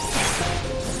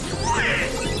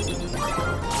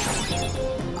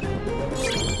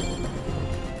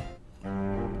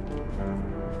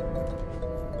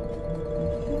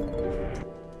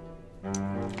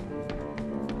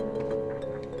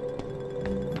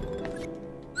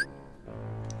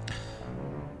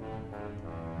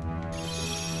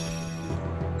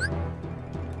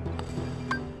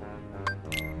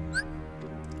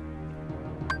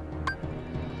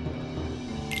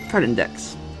 Card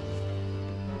index.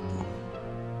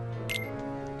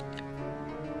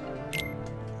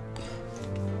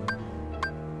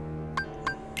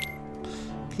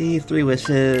 Okay, 3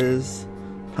 wishes.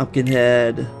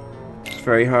 Pumpkinhead.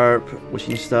 Fairy Harp.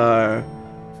 Wishing Star.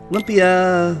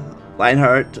 Olympia.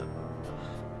 Lionheart.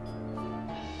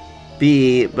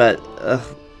 B, but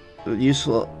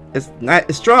useful. It's not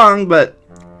it's strong, but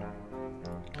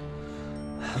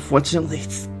unfortunately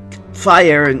it's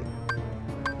fire and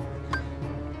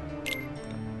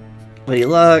Lady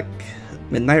Luck,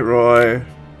 Midnight Roar,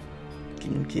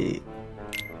 Kingdom Key.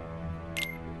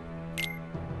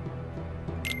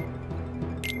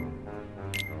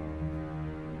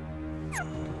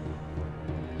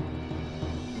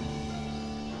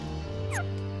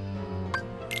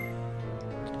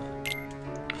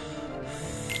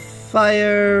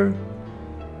 Fire,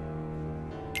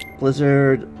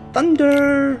 Blizzard,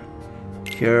 Thunder,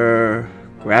 Cure,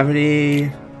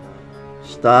 Gravity,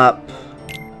 Stop,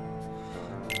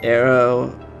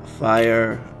 Arrow,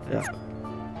 Fire, yeah,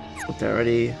 looked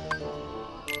already.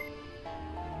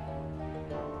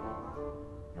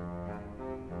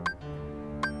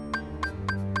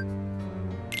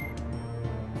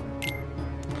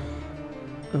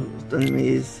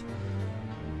 enemies.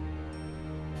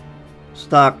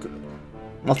 Stock.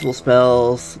 Multiple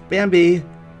spells. Bambi.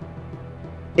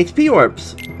 HP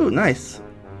orbs. Ooh, nice.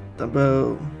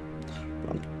 Dumbo.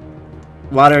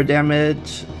 Water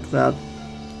damage. Cloud.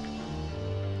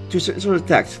 2 sort of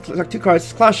attacks. 2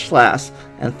 cards. Clash Slash.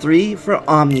 And 3 for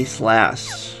Omni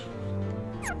Slash.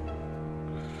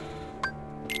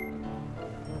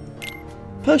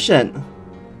 Potion.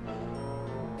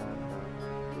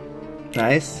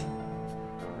 Nice.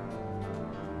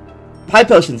 High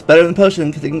potions. Better than potion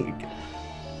because they can...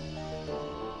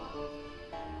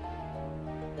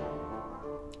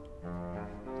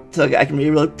 So I can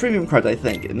reroll premium cards, I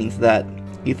think. It means that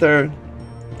Ether,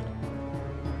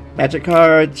 Magic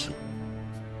cards,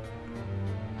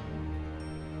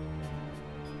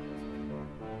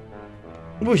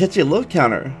 ooh, it's actually a load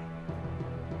counter.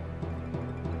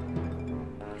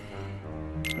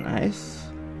 Nice.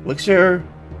 Elixir,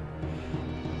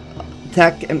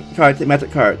 attack and cards and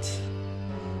magic cards.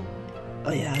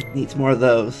 Oh yeah, it needs more of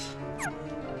those.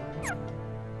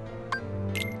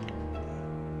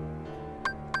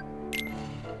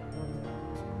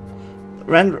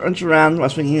 Runs around while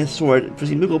swinging his sword,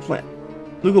 producing Moogle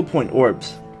Point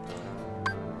orbs.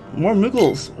 More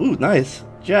Moogles. Ooh, nice.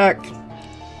 Jack.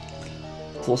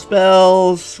 Full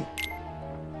spells.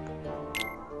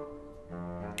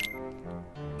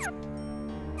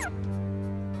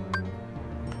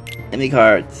 Enemy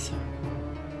cards.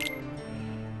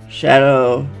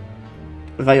 Shadow.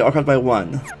 Value all cards by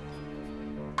 1.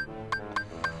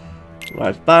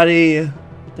 Large body.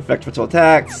 Defect virtual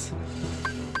attacks.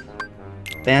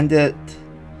 Bandit,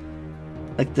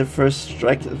 like the first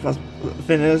strike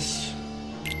finish.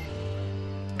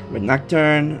 Red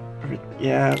Nocturne,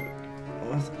 yeah.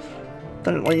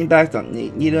 Thunder Lightning Back, don't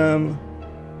need them.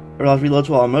 Or I'll reload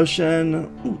to all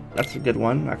motion. Ooh, that's a good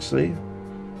one, actually.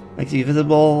 Makes you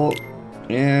visible,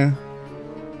 yeah.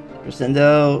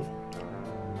 Crescendo.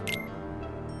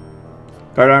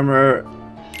 Guard Armor,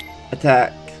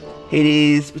 Attack.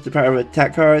 Hades, with the power of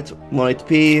attack cards, 1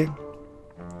 HP.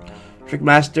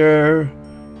 Trickmaster.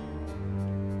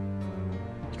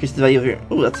 Increase the value here.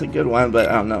 Oh, that's a good one, but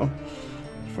I don't know.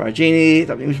 For our genie,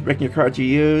 that means breaking your card to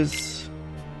use.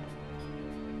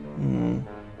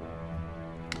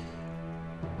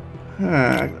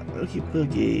 Oogie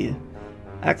Boogie.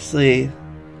 Actually,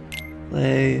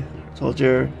 play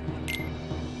soldier.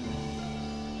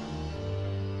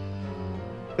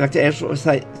 Back to actual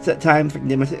set time for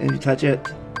limit and you touch it.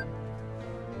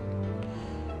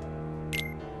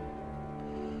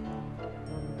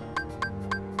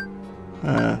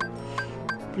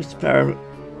 Boost power.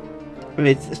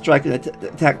 It's strike an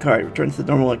attack card. Returns to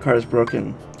normal when card is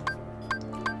broken.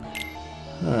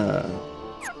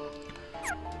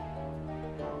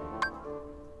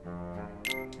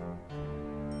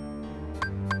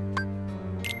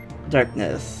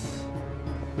 Darkness.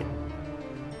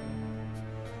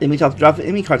 Enemy top drop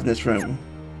enemy cards in this room.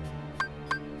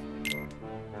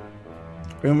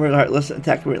 Room where heartless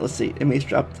attack. Let's see. Enemies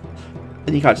dropped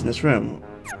enemy cards in this room.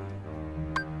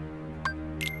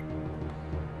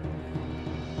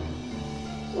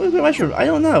 Where's my mushroom? I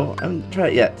don't know. I haven't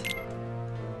tried it yet.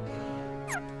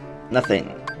 Nothing.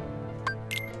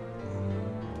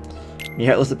 Your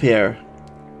heartless appear.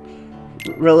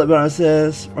 Relevant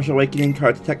bonuses. Martial Awakening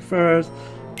card attack first.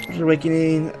 Martial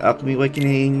Awakening. Alchemy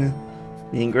Awakening.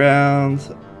 Meeting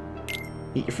grounds.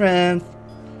 Meet your friends.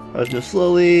 Always move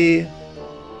slowly.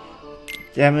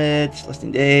 Damage.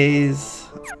 Lasting days.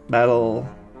 Battle.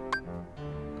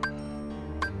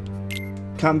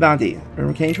 Common bounty.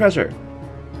 Remaining treasure.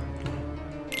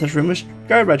 This room is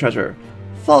guarded by treasure.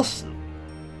 False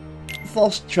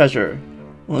treasure.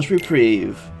 Bonus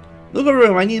reprieve. Moogle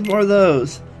room, I need more of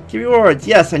those. Key rewards,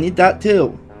 yes, I need that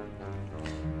too.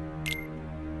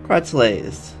 Card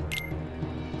slays.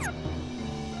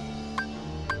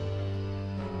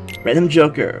 Random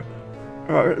Joker.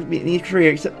 Or need tree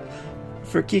except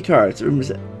for key cards. Room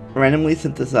is randomly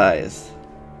synthesized.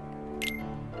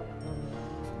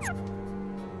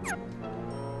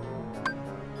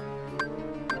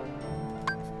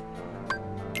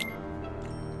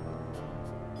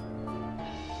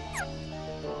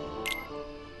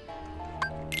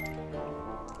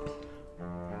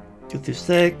 Through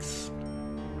 6.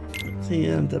 See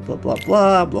and blah blah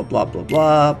blah blah blah blah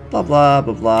blah blah blah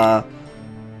blah blah.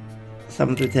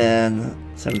 7 through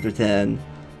 10, 7 through 10,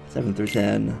 7 through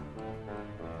 10,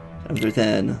 7 through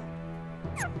 10.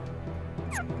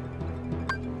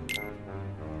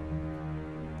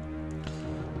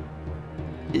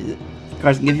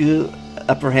 Cards can give you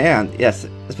upper hand, yes,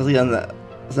 especially on the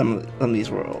some of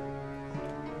these world.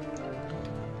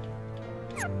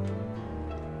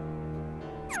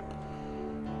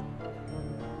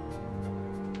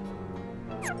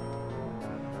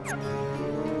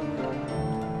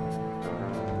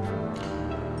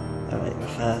 Alright, we're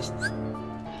fast.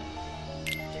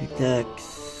 2 decks.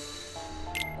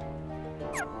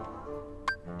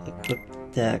 Equip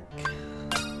deck.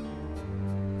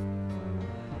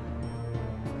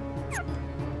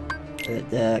 Edit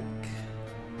deck.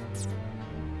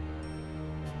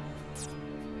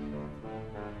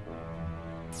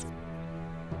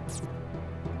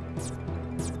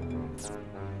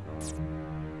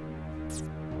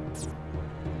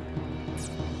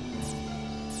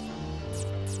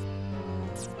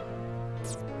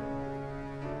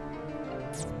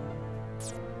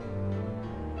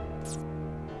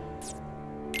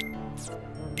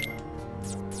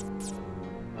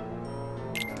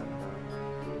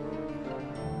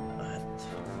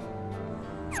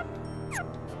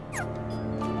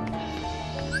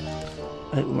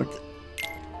 Right,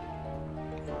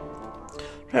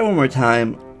 try one more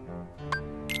time.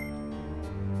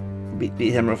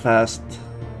 Beat him real fast.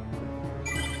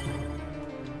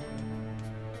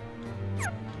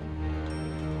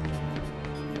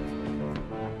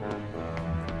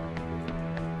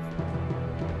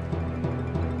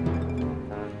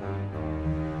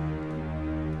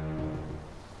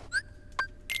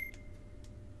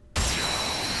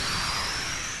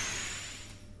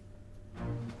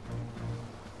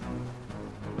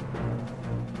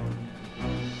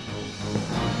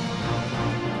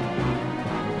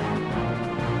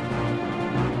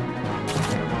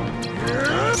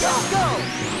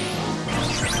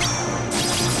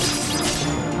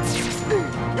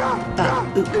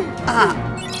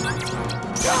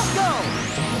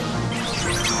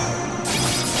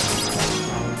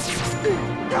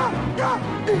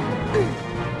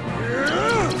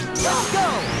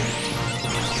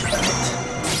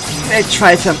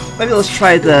 Maybe let's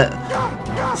try the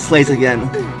slates again.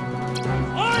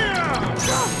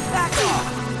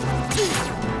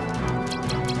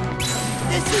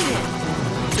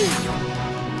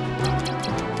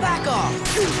 Back off!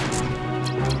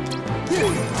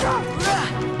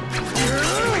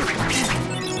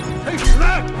 Take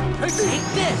that! Take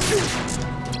this!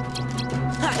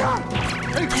 Take that!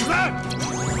 Take that!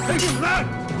 Peter Pan!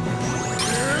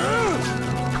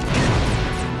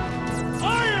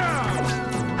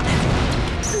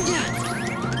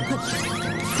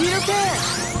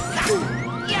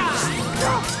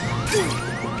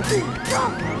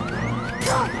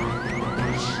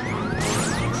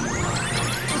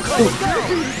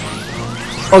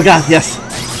 Oh god, yes!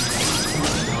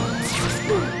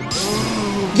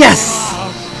 Yes!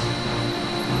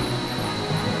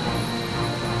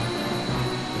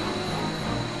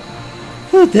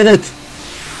 Who did it?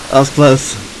 That was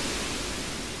close.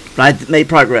 But I made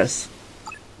progress.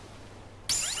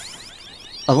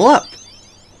 Level up!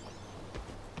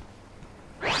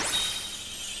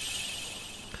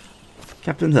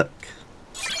 Captain Hook.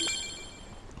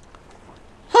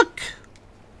 Hook!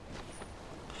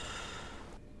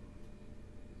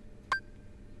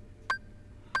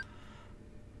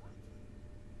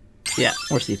 Yeah,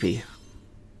 more CP.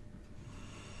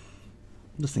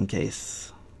 Just in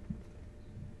case.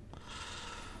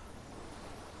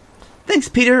 Thanks,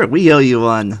 Peter. We owe you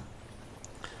one.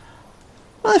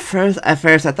 Well, at first I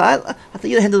thought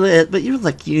you'd handle it, but you were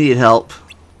like you needed help.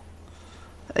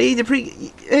 You did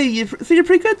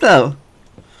pretty good though.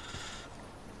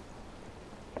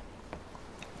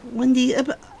 Wendy,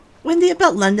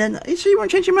 about London. Are you sure you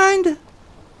won't change your mind?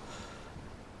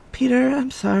 Peter,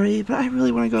 I'm sorry, but I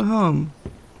really want to go home.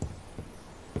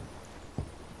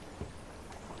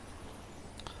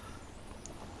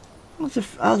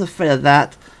 I was afraid of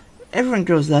that. Everyone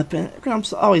grows up, and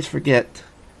grown-ups always forget.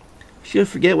 You'll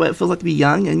forget what it feels like to be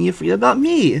young, and you forget about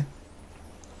me.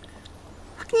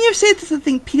 How can you ever say such a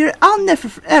thing, Peter? I'll never,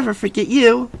 ever forget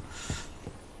you.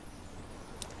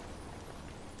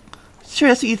 Sure,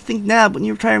 that's what you think now, but when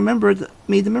you try to remember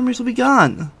me, the memories will be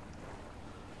gone.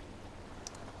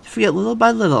 You forget little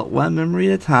by little, one memory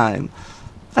at a time.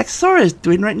 Like Sora is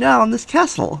doing right now in this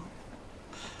castle.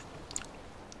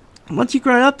 Once you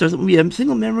grow up, there won't be a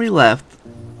single memory left.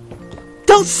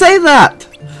 Don't say that!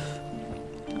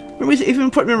 Memories, even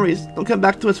important memories, don't come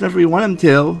back to us whenever we want them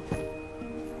to.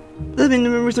 Doesn't mean the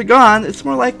memories are gone. It's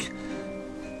more like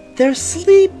they're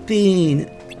sleeping.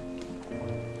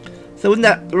 So when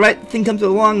that right thing comes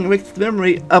along and wakes the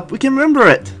memory up, we can remember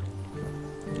it.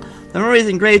 The memory is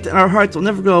engraved in our hearts will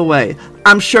never go away.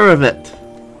 I'm sure of it.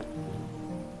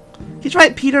 He's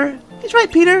right, Peter. He's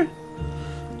right, Peter.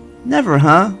 Never,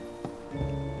 huh?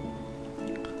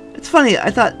 It's funny, I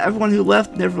thought everyone who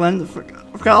left Neverland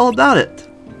forgot all about it.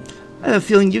 I have a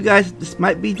feeling you guys just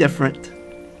might be different.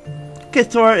 Okay,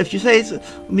 Sora, if you say it's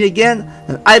me again,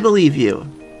 then I believe you.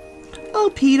 Oh,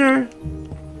 Peter.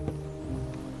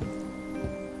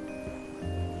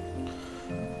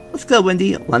 Let's go,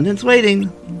 Wendy. London's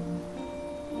waiting.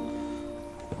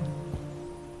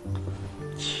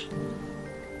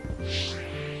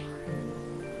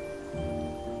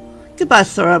 Goodbye,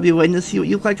 Sora. I'll be waiting to see what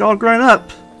you look like all grown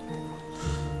up.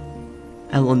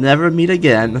 And we'll never meet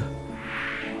again.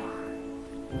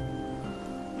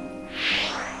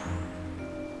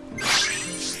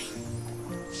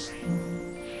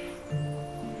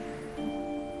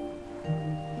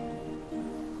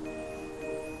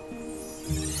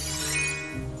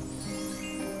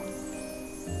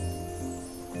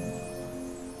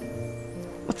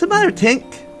 What's the matter,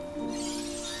 Tink?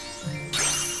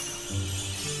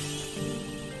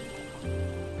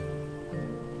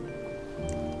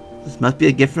 This must be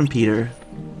a gift from Peter.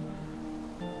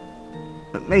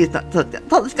 But maybe it's not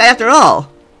this guy after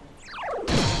all.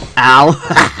 Ow.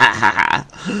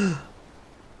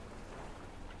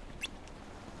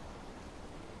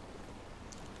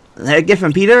 There, a gift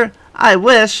from Peter? I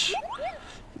wish.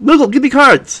 Moogle, give me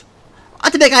cards.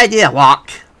 That's a big idea, Walk.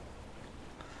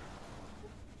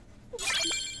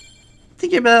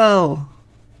 Tinkerbell.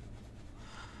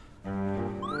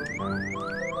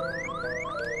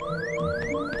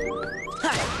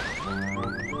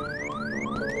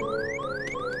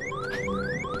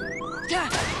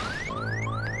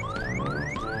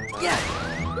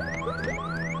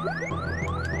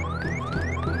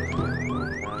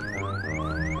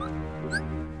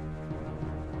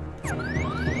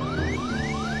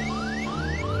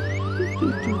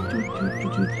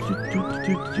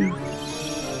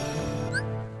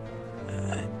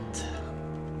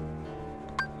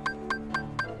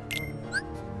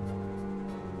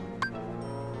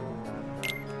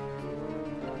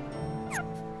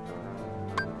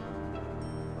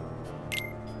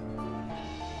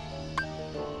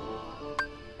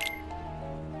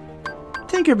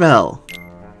 Tinkerbell.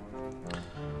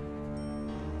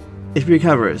 If he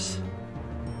recovers.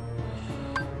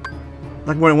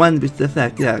 Like more than one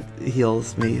effect, yeah, it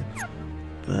heals me.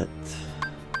 But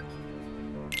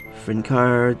friend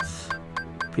cards.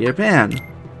 Peter Pan.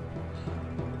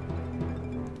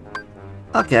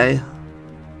 Okay.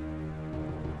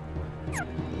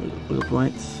 Little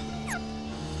points.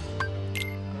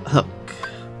 Hook.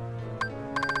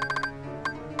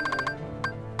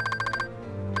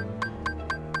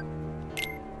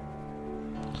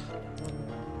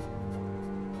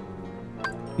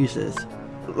 Uses.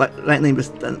 Lightning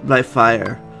by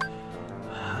fire.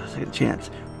 Second chance.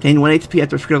 Gain 1 HP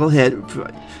after a critical hit.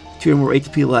 2 or more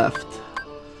HP left.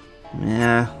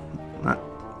 Yeah.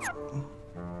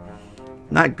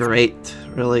 Not great,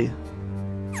 really.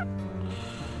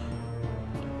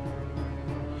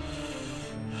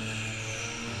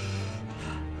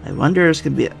 I wonder if it's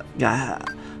gonna be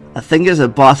I think there's a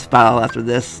boss battle after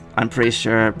this, I'm pretty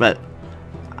sure, but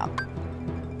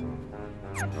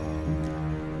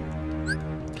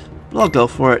I'll go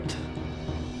for it.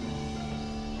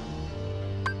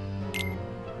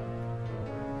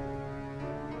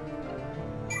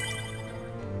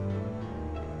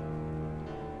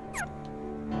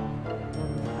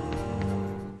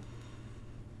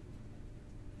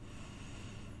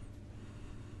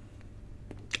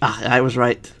 Ah, I was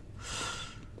right.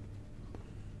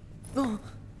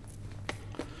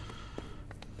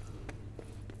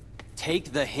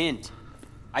 Take the hint.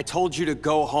 I told you to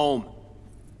go home.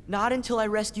 Not until I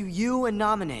rescue you and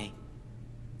Naminé.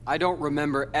 I don't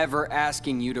remember ever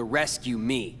asking you to rescue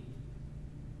me.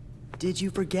 Did you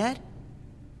forget?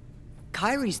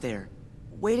 Kairi's there,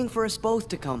 waiting for us both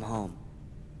to come home.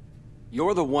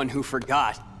 You're the one who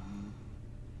forgot.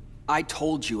 I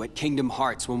told you at Kingdom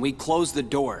Hearts when we closed the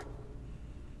door.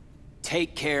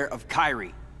 Take care of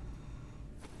Kairi.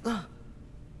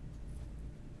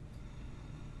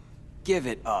 Give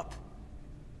it up.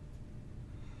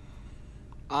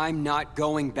 I'm not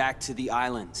going back to the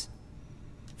islands.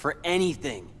 For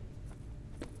anything.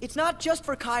 It's not just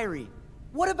for Kairi.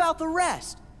 What about the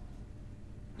rest?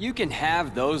 You can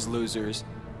have those losers.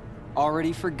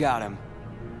 Already forgot him.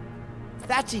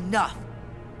 That's enough.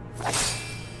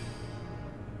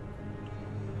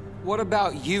 What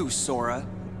about you, Sora?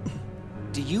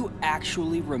 Do you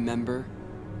actually remember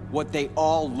what they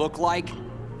all look like?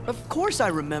 Of course I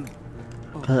remember.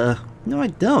 No I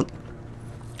don't.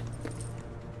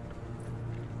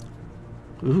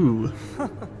 Ooh.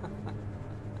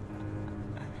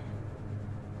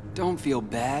 Don't feel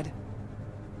bad.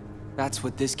 That's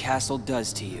what this castle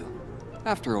does to you,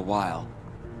 after a while.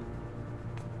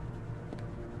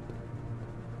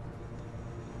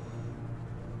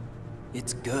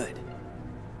 It's good.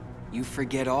 You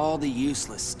forget all the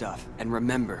useless stuff and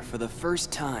remember, for the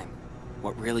first time,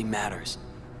 what really matters.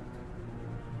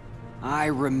 I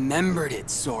remembered it,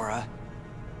 Sora.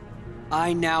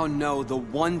 I now know the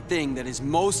one thing that is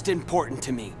most important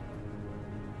to me.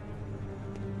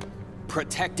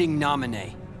 Protecting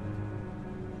Naminé.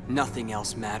 Nothing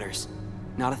else matters.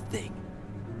 Not a thing.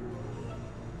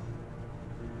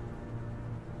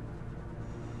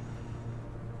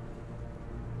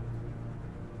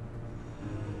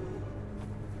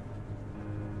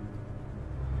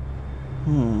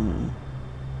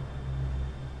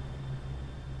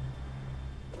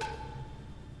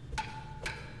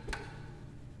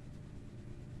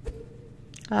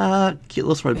 Cute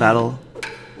little sword battle.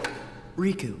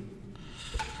 Riku.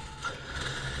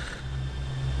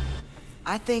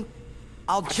 I think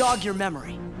I'll jog your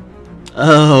memory.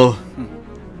 Oh.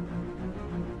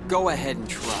 Go ahead and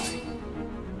try.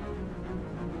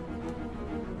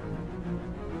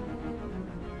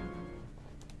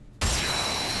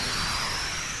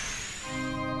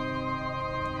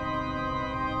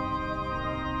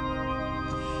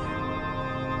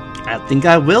 I think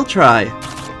I will try.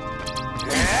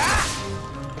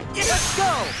 Let's go!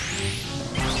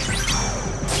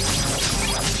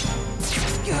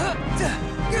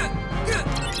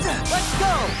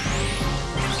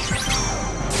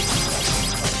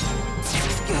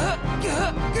 Let's go!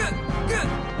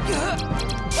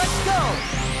 Let's go!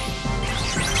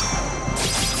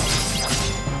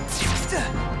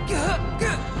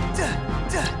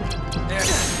 This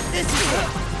is it!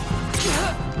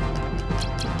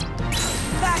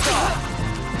 Back off!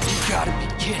 You gotta be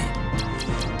kidding.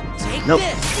 Take Nope.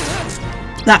 this!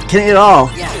 Not kidding at all.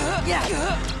 Yeah, yeah.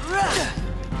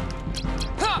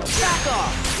 Back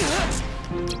off!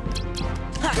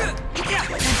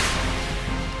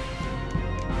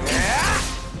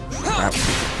 Crap.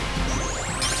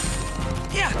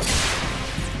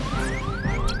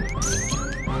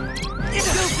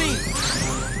 Goofy!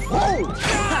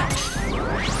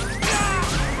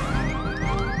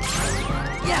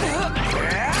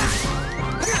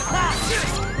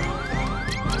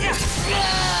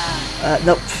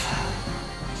 Nope.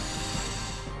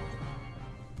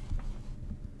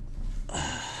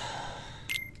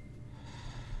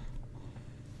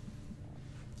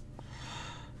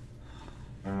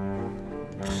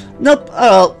 Nope.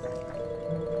 Oh.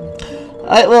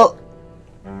 Alright, well.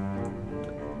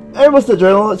 I almost the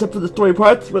journal, except for the story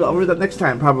parts, but I'll read that next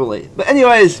time, probably. But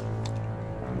anyways,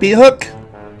 B-Hook.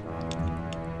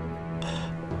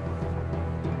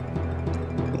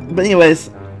 But anyways,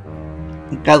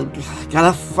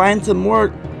 gotta find some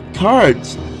more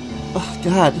cards. Oh,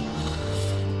 God.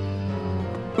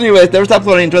 Anyways, never stop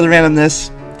learning, enjoy the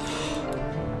randomness.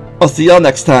 I'll see y'all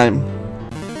next time.